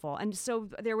beautiful. And so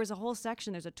there was a whole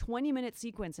section. There's a 20-minute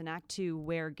sequence in Act 2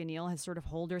 where Ganil has sort of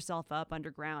holed herself up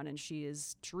underground, and she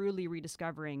is truly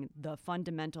rediscovering the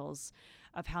fundamentals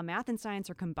of how math and science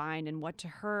are combined, and what to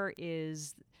her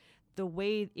is the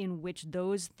way in which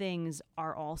those things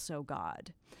are also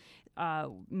God.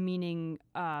 Meaning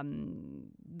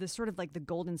the sort of like the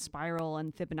golden spiral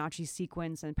and Fibonacci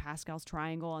sequence and Pascal's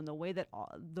triangle, and the way that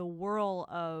the whirl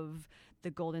of the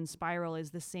golden spiral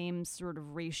is the same sort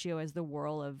of ratio as the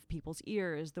whirl of people's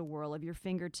ears, the whirl of your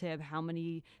fingertip, how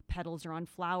many petals are on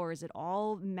flowers. It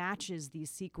all matches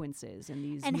these sequences and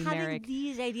these numeric. Having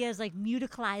these ideas like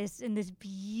musicalized in this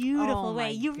beautiful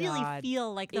way, you really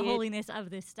feel like the holiness of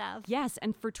this stuff. Yes,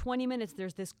 and for 20 minutes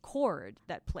there's this chord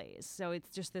that plays. So it's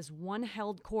just this one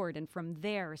held chord, and from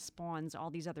there spawns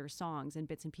all these other songs and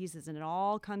bits and pieces, and it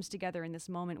all comes together in this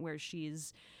moment where she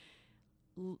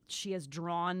has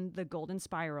drawn the golden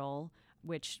spiral,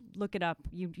 which, look it up,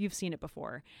 you've seen it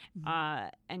before. Mm-hmm.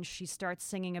 And she starts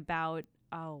singing about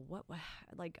I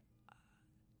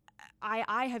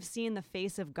have seen the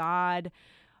face of God.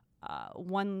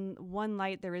 One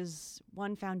light, there is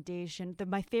one foundation.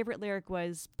 My favorite lyric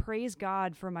was, praise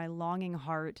God for my longing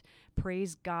heart,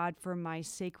 praise God for my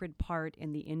sacred part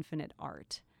in the infinite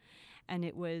art. And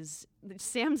it was,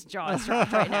 Sam's jaw is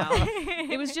dropped right now.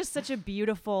 It was just such a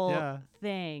beautiful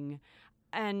thing.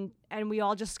 And we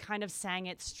all just kind of sang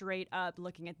it straight up,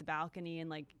 looking at the balcony, and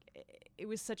like, it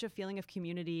was such a feeling of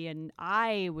community. And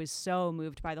I was so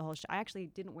moved by the whole show. I actually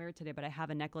didn't wear it today, but I have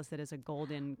a necklace that is a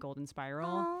golden spiral.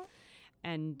 Aww.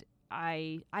 And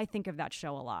I think of that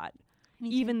show a lot.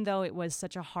 Even though it was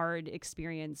such a hard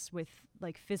experience with,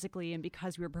 like, physically, and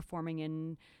because we were performing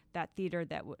in that theater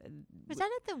that was that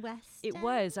at the West It End?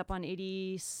 Was up on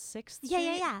 86th Street,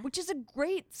 yeah, which is a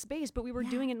great space, but we were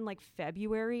doing it in like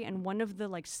February, and one of the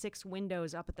like 6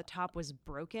 windows up at the top was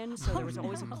broken, so there was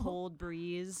always a cold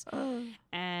breeze.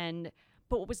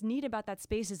 But what was neat about that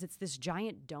space is it's this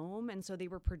giant dome, and so they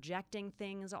were projecting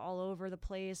things all over the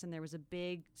place, and there was a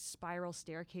big spiral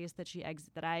staircase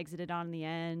that I exited on in the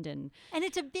end, and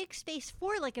it's a big space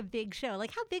for like a big show.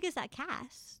 Like, how big is that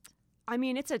cast? I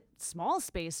mean, it's a small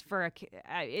space for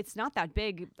it's not that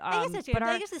big. I guess that's true. But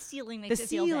I guess the ceiling makes it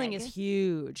feel big. The ceiling is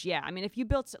huge. Yeah, I mean, if you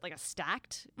built like a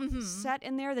stacked set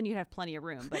in there, then you'd have plenty of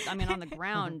room. But I mean, on the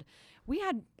ground, we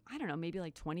had, I don't know, maybe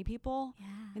like 20 people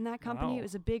in that company. Wow. It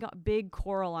was a big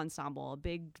choral ensemble, a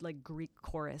big like Greek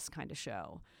chorus kind of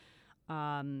show.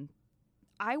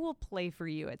 I will play for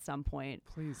you at some point.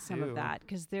 Please some of that,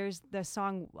 because there's the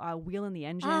song "Wheel in the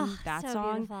Engine." That so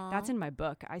song, beautiful. that's in my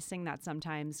book. I sing that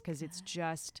sometimes because it's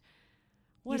just.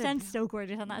 You sound so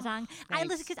gorgeous on that song. Thanks. I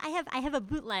listen because I have a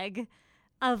bootleg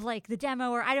of like the demo,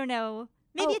 or I don't know.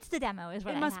 Maybe it's the demo is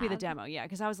what I have. It must be the demo, yeah,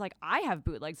 because I was like, I have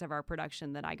bootlegs of our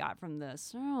production that I got from the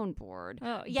soundboard.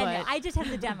 Oh, yeah, no, I just have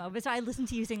the demo, but so I listen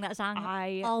to you sing that song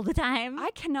all the time. I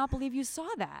cannot believe you saw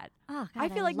that. Oh, God, I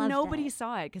feel like nobody it.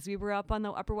 saw it because we were up on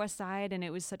the Upper West Side, and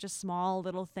it was such a small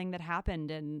little thing that happened,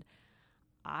 and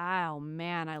oh,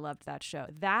 man, I loved that show.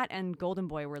 That and Golden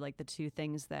Boy were like the 2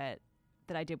 things that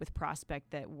I did with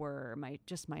Prospect that were my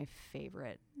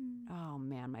favorite. Oh,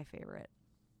 man, my favorite.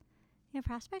 Yeah,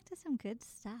 Prospect is some good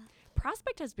stuff.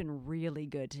 Prospect has been really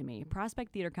good to me.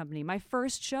 Prospect Theater Company. My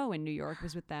first show in New York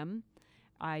was with them.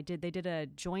 They did a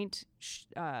joint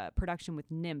production with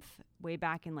Nymph way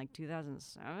back in like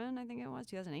 2007, I think it was,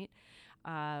 2008.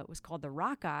 It was called The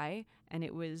Rock Eye, and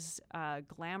it was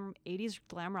 80s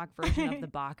glam rock version of the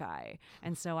Bach Eye.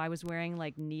 And so I was wearing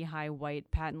like knee-high white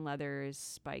patent leathers,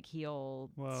 spike heel,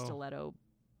 stiletto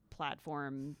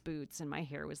platform boots, and my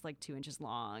hair was like 2 inches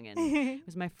long. And it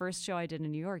was my first show I did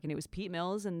in New York, and it was Pete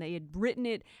Mills, and they had written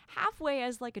it halfway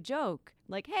as like a joke.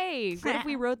 Like, hey, what if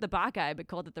we wrote the Bach Guy but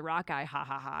called it the Rock Guy? Ha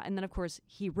ha ha. And then, of course,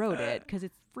 he wrote it because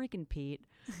it's freaking Pete.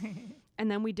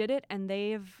 And then we did it, and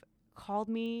they've called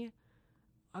me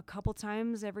a couple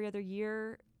times every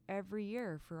year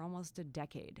for almost a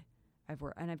decade.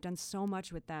 I've done so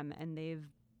much with them, and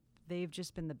they've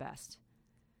just been the best.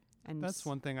 And that's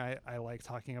one thing I like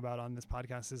talking about on this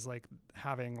podcast is like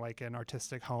having like an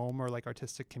artistic home or like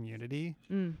artistic community.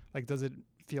 Like, does it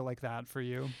feel like that for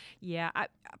you? Yeah,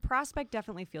 Prospect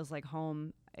definitely feels like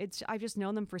home. I've just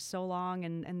known them for so long,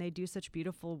 and they do such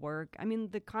beautiful work. I mean,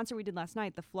 the concert we did last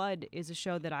night, The Flood, is a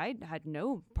show that I had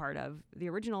no part of. The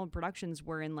original productions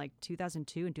were in like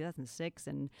 2002 and 2006,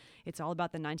 and it's all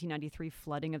about the 1993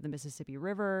 flooding of the Mississippi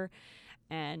River.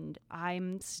 And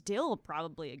I'm still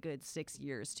probably a good 6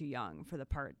 years too young for the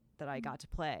part that I got to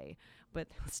play. But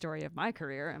the story of my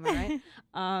career, am I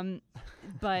right?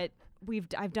 But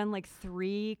I've done like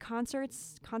 3 concert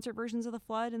versions of The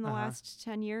Flood in the last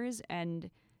 10 years, and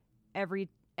every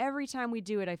time we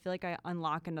do it, I feel like I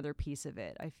unlock another piece of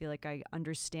it. I feel like I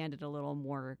understand it a little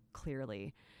more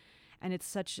clearly. And it's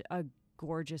such a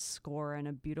gorgeous score and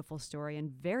a beautiful story, and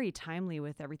very timely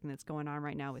with everything that's going on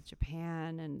right now with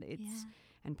Japan and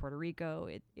and Puerto Rico.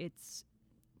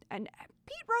 And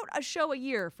Pete wrote a show a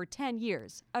year for 10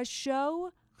 years. A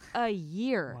show a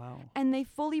year. Wow. And they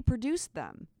fully produced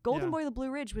them. Golden Boy of the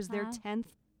Blue Ridge was their 10th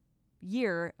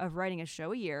year of writing a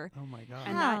show a year. Oh my God.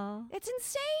 And it's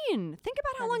insane. Think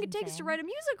about how long it takes to write a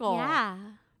musical. Yeah.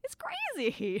 It's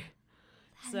crazy.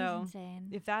 That is insane.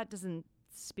 If that doesn't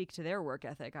speak to their work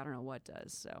ethic, I don't know what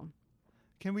does. So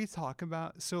can we talk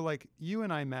about, so like you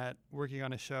and I met working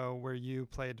on a show where you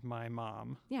played my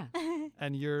mom. Yeah.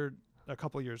 And you're a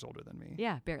couple years older than me.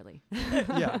 Yeah, barely.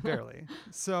 Yeah, barely.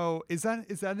 So is that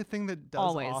a thing that does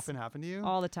Always. often happen to you?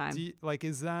 All the time.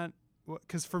 Is that,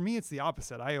 because for me it's the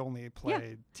opposite. I only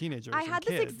play teenagers. I had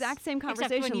kids. this exact same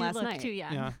conversation last night. Too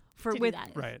young. Yeah.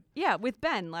 With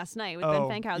Ben last night, with Ben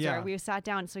Fankhauser. Yeah. We sat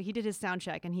down, so he did his sound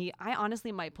check, and I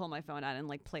honestly might pull my phone out and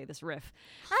like play this riff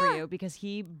for you, because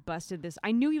he busted this.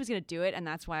 I knew he was going to do it, and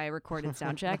that's why I recorded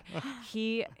sound check.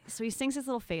 So he sings his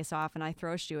little face off, and I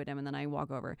throw a shoe at him, and then I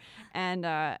walk over, and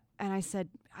I said,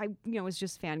 I was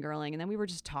just fangirling, and then we were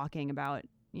just talking about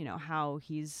how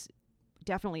he's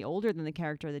definitely older than the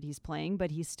character that he's playing, but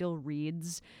he still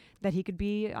reads that he could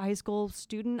be a high school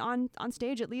student on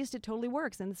stage. At least it totally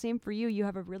works. And the same for you. You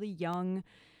have a really young,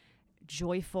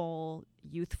 joyful,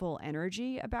 youthful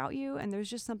energy about you, and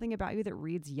there's just something about you that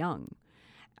reads young.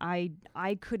 I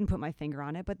couldn't put my finger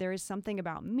on it, but there is something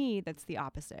about me that's the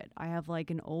opposite. I have like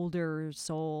an older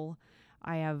soul.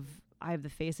 I have the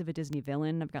face of a Disney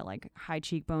villain. I've got like high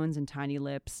cheekbones and tiny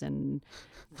lips and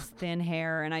thin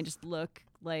hair, and I just look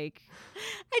like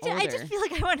I just feel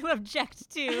like I want to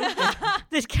object to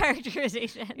this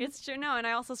characterization. It's true. No, and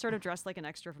I also sort of dress like an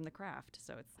extra from The Craft,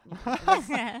 so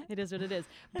it is what it is.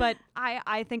 But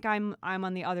I think I'm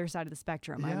on the other side of the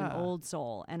spectrum. I'm an old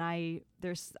soul, and I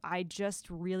just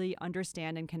really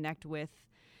understand and connect with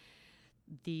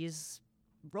these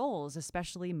roles,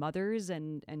 especially mothers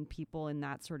and people in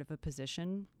that sort of a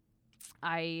position.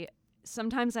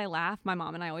 Sometimes I laugh. My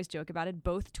mom and I always joke about it.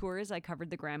 Both tours I covered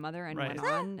the grandmother and went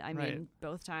on. I mean,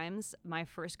 both times. My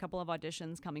first couple of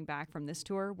auditions coming back from this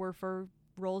tour were for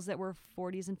roles that were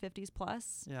 40s and 50s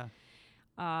plus.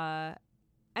 Yeah.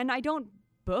 And I don't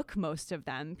book most of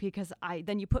them, because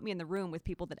then you put me in the room with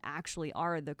people that actually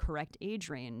are the correct age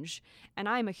range. And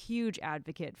I'm a huge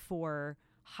advocate for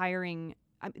hiring.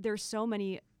 There's so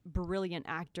many brilliant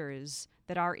actors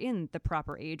that are in the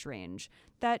proper age range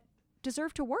that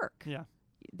deserve to work. Yeah.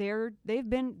 They've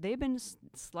been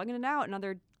slugging it out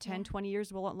another 10, 20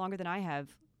 years longer than I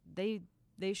have. They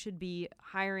should be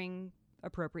hiring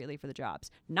appropriately for the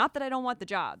jobs. Not that I don't want the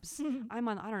jobs. I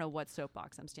don't know what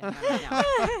soapbox I'm standing on right now.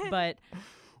 But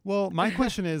well, my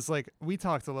question is, like, we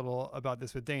talked a little about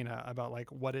this with Dana about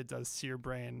like what it does to your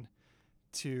brain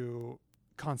to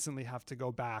constantly have to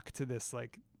go back to this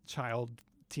like child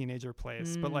teenager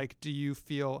place. But like,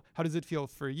 how does it feel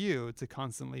for you to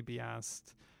constantly be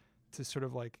asked to sort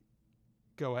of like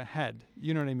go ahead?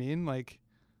 You know what I mean? Like,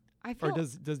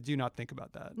 do you not think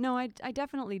about that? No, I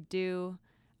definitely do.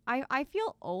 I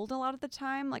feel old a lot of the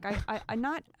time. Like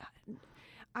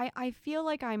I feel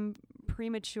like I'm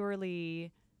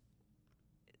prematurely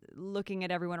looking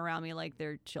at everyone around me like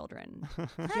they're children. Do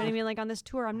you know what I mean? Like on this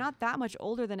tour, I'm not that much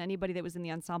older than anybody that was in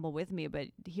the ensemble with me, but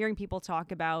hearing people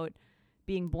talk about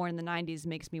being born in the 90s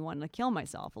makes me want to kill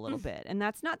myself a little bit. And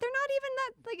they're not even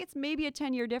that, like, it's maybe a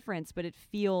 10-year difference, but it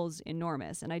feels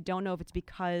enormous. And I don't know if it's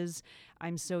because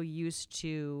I'm so used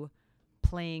to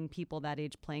playing people that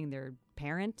age, playing their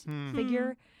parent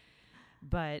figure,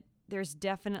 but there's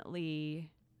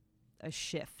definitely a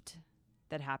shift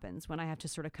that happens when I have to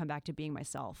sort of come back to being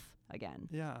myself again.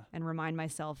 Yeah. And remind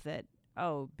myself that,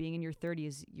 oh, being in your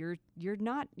 30s, you're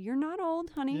not old,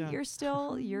 honey. Yeah.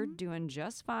 You're doing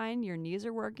just fine. Your knees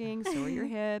are working, so are your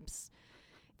hips.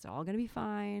 It's all going to be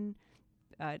fine.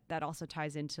 That also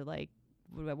ties into like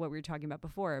what we were talking about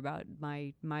before about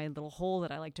my little hole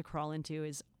that I like to crawl into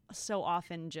is so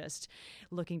often just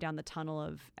looking down the tunnel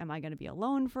of, am I going to be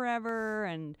alone forever?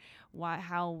 And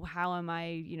how am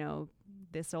I,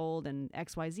 this old and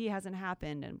XYZ hasn't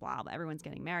happened and blah, blah, everyone's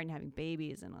getting married and having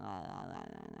babies and blah, blah, blah,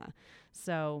 blah, blah.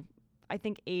 So I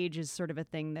think age is sort of a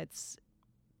thing that's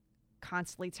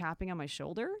constantly tapping on my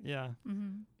shoulder. Yeah.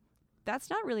 Mm-hmm. That's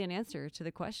not really an answer to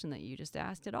the question that you just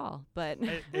asked at all, but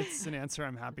it's an answer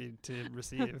I'm happy to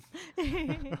receive.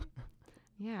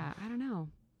 Yeah, I don't know.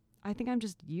 I think I'm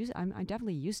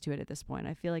definitely used to it at this point.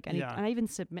 I feel like I even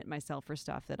submit myself for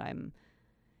stuff that I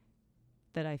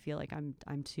feel like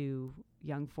I'm too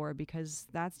young for, because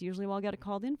that's usually what I'll get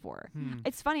called in for.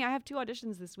 It's funny, I have 2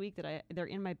 auditions this week they're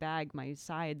in my bag, my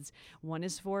sides. One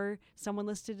is for someone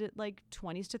listed at like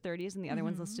 20s to 30s and the other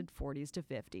one's listed 40s to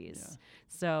 50s. Yeah.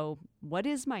 So what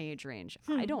is my age range?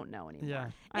 I don't know anymore.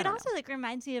 Yeah. It also like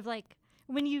reminds me of like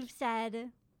when you've said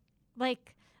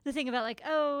like the thing about like,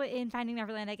 oh, in Finding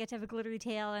Neverland I get to have a glittery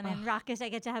tail, and in Raucous I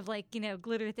get to have like,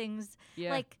 glitter things.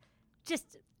 Yeah. Like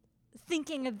just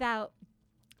thinking about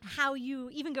how you,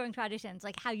 even going to auditions,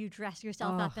 like how you dress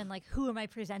yourself up and like, who am I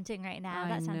presenting right now?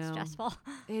 That sounds stressful.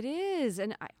 It is.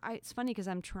 And it's funny because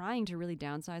I'm trying to really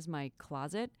downsize my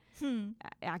closet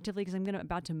actively, because I'm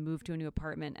about to move to a new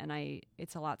apartment and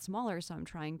it's a lot smaller. So I'm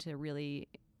trying to really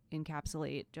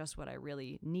encapsulate just what I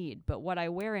really need. But what I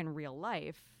wear in real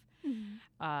life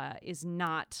is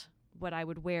not what I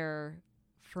would wear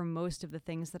for most of the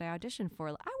things that I audition for.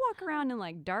 I walk around in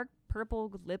like dark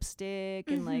purple lipstick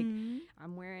and like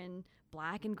I'm wearing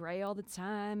black and gray all the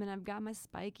time, and I've got my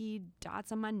spiky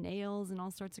dots on my nails and all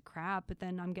sorts of crap, but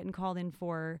then I'm getting called in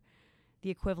for the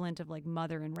equivalent of like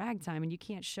Mother and Ragtime, and you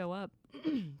can't show up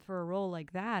for a role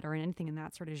like that or in anything in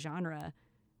that sort of genre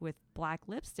with black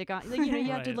lipstick on. Like,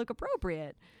 you have to look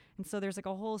appropriate. And so there's like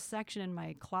a whole section in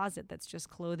my closet that's just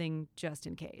clothing just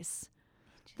in case.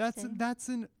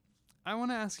 I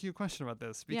want to ask you a question about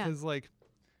this, because like,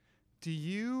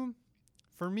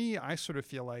 for me, I sort of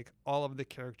feel like all of the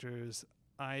characters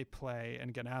I play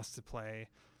and get asked to play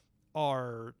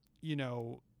are,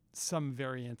 some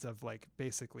variant of like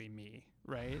basically me,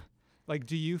 right? Like,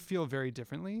 do you feel very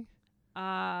differently?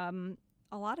 A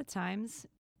lot of times.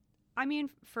 I mean,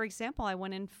 for example, I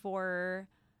went in for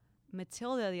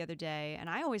Matilda the other day, and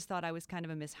I always thought I was kind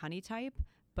of a Miss Honey type,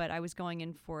 but I was going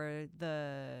in for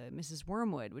the Mrs.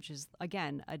 Wormwood, which is,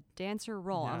 again, a dancer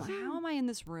role. Yeah. I'm like, how am I in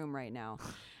this room right now?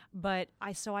 But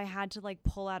I had to like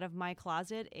pull out of my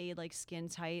closet a like skin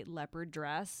tight leopard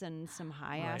dress and some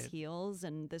high ass heels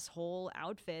and this whole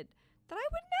outfit that I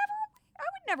would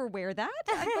never wear that.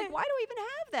 I'm like, why do I even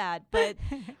have that? But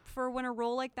for when a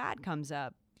role like that comes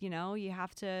up, you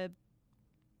have to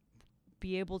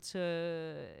be able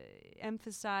to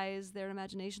emphasize their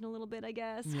imagination a little bit, I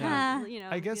guess. Yeah.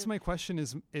 I guess my question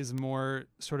is more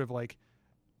sort of like,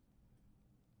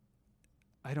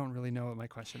 I don't really know what my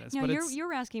question is. No, but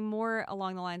you're asking more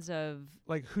along the lines of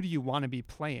like, who do you want to be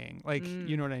playing? Like,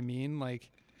 you know what I mean? Like,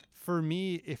 for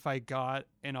me, if I got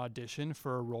an audition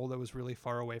for a role that was really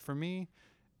far away from me,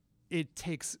 it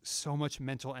takes so much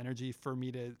mental energy for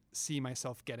me to see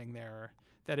myself getting there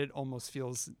that it almost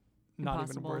feels not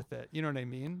even worth it. You know what I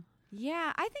mean?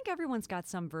 Yeah, I think everyone's got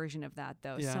some version of that,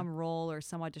 though. Yeah. Some role or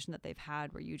some audition that they've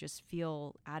had where you just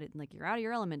feel at it, like you're out of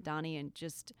your element, Donnie, and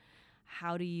just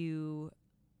how do you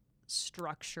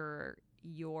structure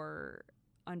your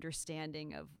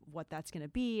understanding of what that's going to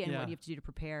be and what you have to do to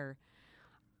prepare.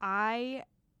 I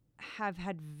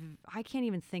can't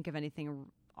even think of anything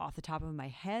off the top of my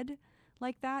head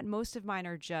like that. Most of mine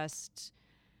are just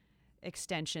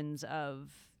extensions of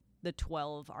the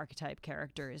 12 archetype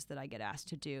characters that I get asked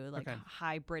to do, like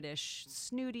high British,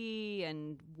 snooty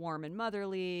and warm and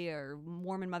motherly, or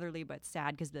warm and motherly but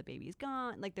sad because the baby's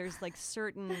gone. Like there's like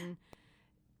certain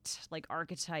like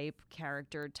archetype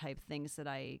character type things that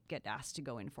I get asked to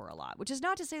go in for a lot, which is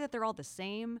not to say that they're all the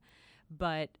same,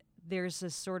 but there's a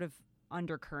sort of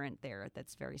undercurrent there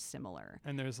that's very similar.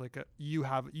 And there's like you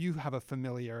have a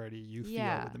familiarity you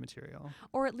feel with the material.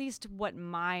 Or at least what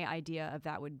my idea of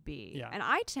that would be. Yeah. And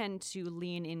I tend to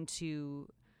lean into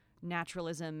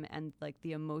naturalism and like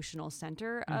the emotional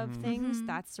center of things.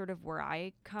 That's sort of where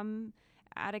I come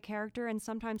at a character, and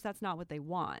sometimes that's not what they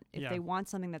want. If they want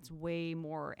something that's way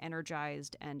more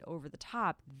energized and over the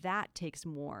top, that takes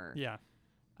more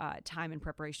time and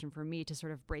preparation for me to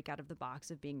sort of break out of the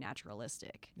box of being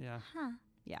naturalistic.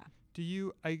 Yeah. Do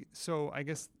you I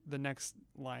guess the next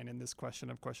line in this question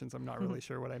of questions, I'm not really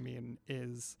sure what I mean,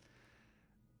 is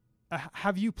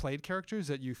have you played characters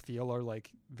that you feel are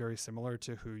like very similar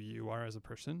to who you are as a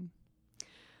person?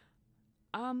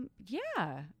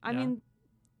 Yeah. I mean,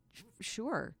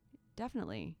 sure,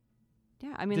 definitely.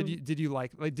 Yeah. I mean, did you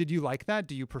like that?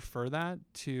 Do you prefer that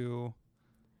to,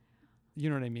 you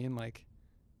know what I mean? Like,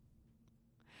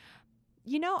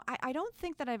 you know, I don't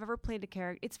think that I've ever played a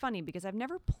character. It's funny because I've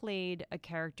never played a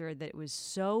character that was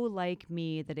so like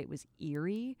me that it was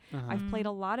eerie. I've played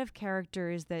a lot of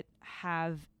characters that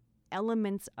have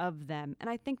elements of them, and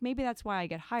I think maybe that's why I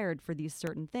get hired for these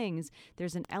certain things.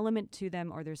 There's an element to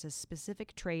them, or there's a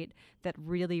specific trait that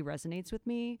really resonates with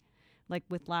me. Like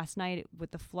with last night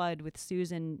with the flood with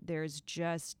Susan, there's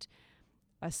just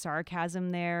a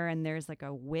sarcasm there, and there's like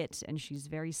a wit, and she's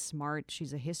very smart.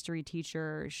 She's a history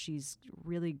teacher. She's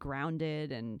really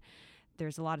grounded, and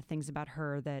there's a lot of things about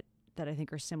her that I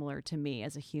think are similar to me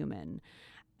as a human.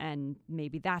 And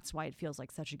maybe that's why it feels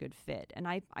like such a good fit. And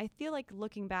I feel like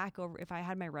looking back over, if I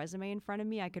had my resume in front of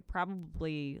me, I could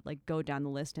probably like go down the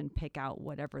list and pick out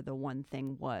whatever the one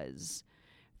thing was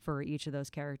for each of those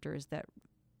characters that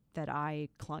I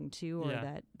clung to,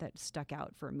 or that stuck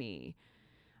out for me.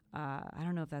 I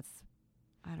don't know if that's,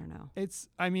 I don't know.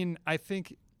 I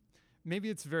think maybe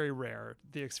it's very rare.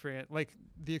 The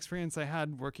experience I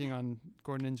had working on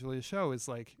Gordon and Julia's show is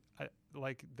like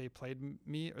they played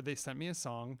me, or they sent me a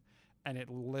song, and it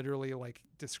literally like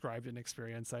described an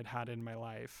experience I'd had in my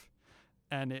life.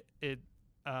 And it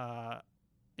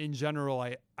in general,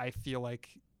 I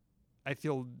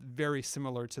feel very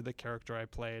similar to the character I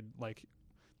played, like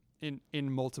in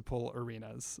multiple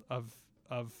arenas of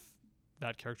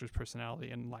that character's personality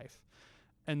and life.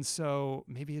 And so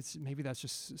maybe that's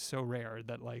just so rare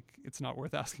that like it's not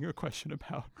worth asking a question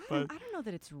about. But I don't know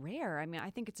that it's rare. I mean, I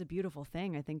think it's a beautiful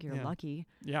thing. I think you're lucky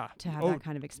to have that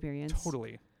kind of experience.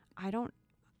 Totally.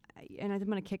 And I'm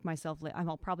going to kick myself.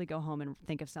 I'll probably go home and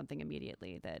think of something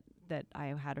immediately that I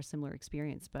had a similar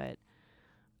experience. But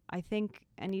I think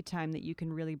anytime that you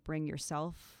can really bring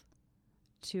yourself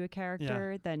to a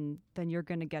character, then you're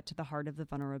going to get to the heart of the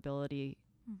vulnerability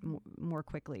more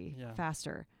quickly,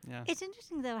 faster. Yeah. It's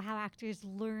interesting though how actors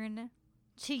learn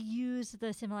to use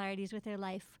the similarities with their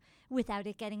life without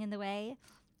it getting in the way.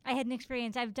 I had an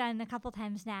experience I've done a couple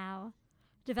times now,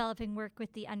 developing work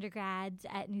with the undergrads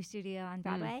at New Studio on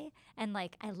Broadway, and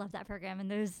like I love that program, and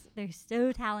they're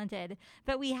so talented.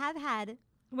 But we have had,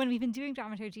 when we've been doing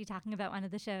dramaturgy, talking about one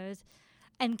of the shows,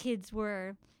 and kids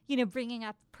were, bringing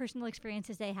up personal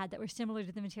experiences they had that were similar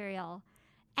to the material.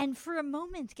 And for a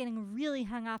moment, getting really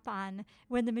hung up on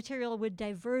when the material would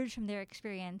diverge from their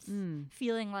experience,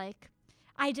 feeling like,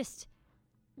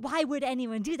 why would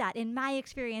anyone do that? In my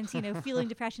experience, feeling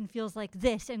depression feels like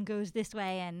this and goes this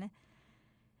way. And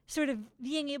sort of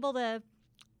being able to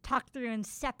talk through and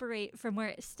separate from where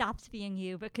it stops being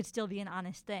you, but could still be an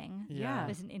honest thing. Yeah. It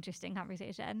was an interesting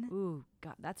conversation. Ooh,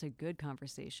 God, that's a good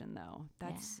conversation, though.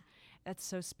 That's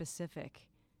so specific.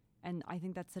 And I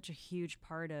think that's such a huge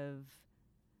part of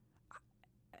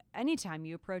anytime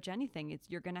you approach anything,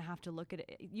 you're going to have to look at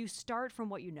it. You start from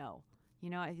what you know.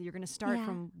 You're going to start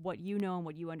from what you know and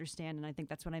what you understand. And I think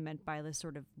that's what I meant by this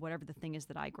sort of whatever the thing is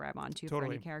that I grab onto for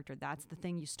any character. That's the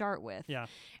thing you start with. Yeah.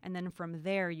 And then from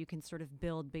there, you can sort of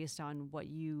build based on what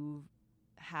you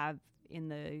have in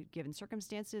the given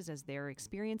circumstances as their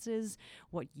experiences,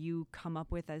 what you come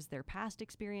up with as their past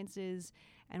experiences,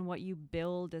 and what you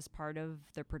build as part of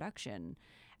the production.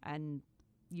 And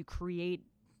you create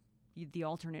the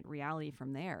alternate reality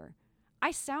from there.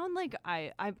 I sound like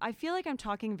I feel like I'm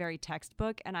talking very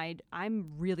textbook, and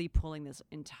I'm really pulling this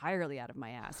entirely out of my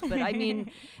ass. But I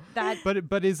mean that.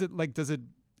 But is it like,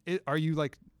 are you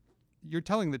like, you're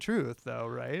telling the truth though,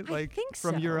 right? I Like think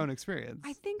from so. your own experience.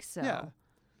 I think so. Yeah.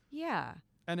 Yeah.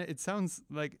 And it sounds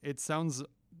like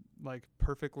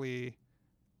perfectly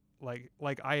like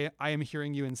I am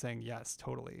hearing you and saying yes,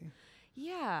 totally.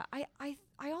 Yeah, I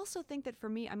also think that for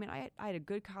me, I mean, I had a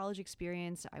good college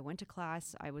experience. I went to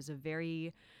class. I was a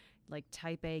very like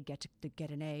type A, get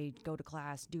an A, go to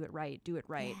class, do it right.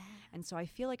 And so I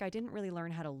feel like I didn't really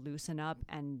learn how to loosen up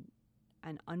and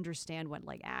and understand what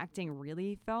like acting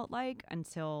really felt like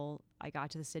until I got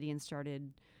to the city and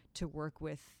started to work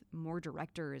with more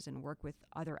directors and work with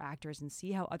other actors and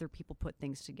see how other people put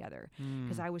things together.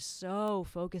 Because I was so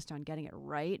focused on getting it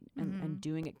right and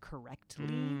doing it correctly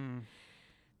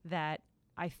that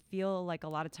I feel like a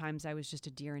lot of times I was just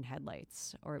a deer in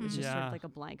headlights, or it was just sort of like a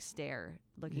blank stare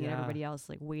looking at everybody else,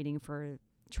 like waiting for,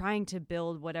 trying to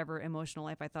build whatever emotional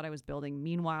life I thought I was building.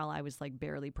 Meanwhile, I was like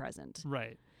barely present.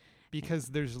 Right. Because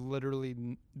there's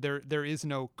literally, there is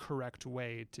no correct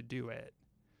way to do it.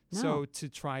 No. So to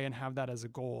try and have that as a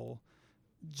goal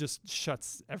just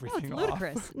shuts everything off. It's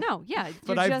ludicrous. No, yeah.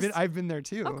 But I've been there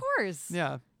too. Of course.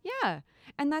 Yeah. Yeah.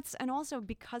 And also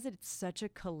because it's such a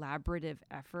collaborative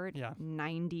effort,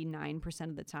 99%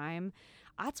 of the time,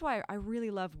 that's why I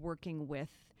really love working with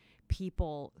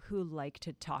people who like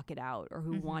to talk it out, or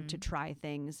who want to try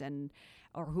things,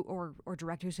 or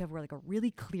directors who have like a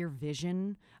really clear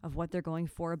vision of what they're going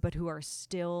for, but who are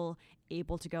still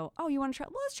able to go, oh, you want to try?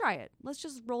 Well, let's try it. Let's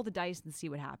just roll the dice and see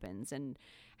what happens, and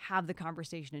have the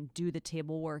conversation and do the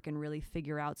table work and really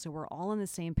figure out so we're all on the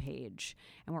same page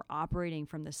and we're operating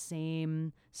from the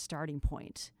same starting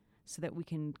point so that we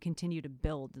can continue to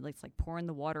build. It's like pouring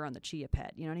the water on the chia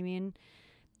pet. You know what I mean?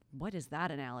 What is that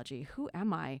analogy? Who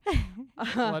am I?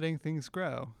 Letting things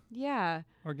grow. Yeah.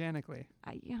 Organically.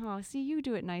 See, you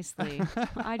do it nicely.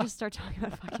 I just start talking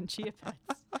about fucking chia pets.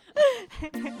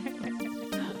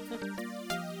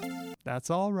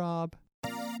 That's all, Rob.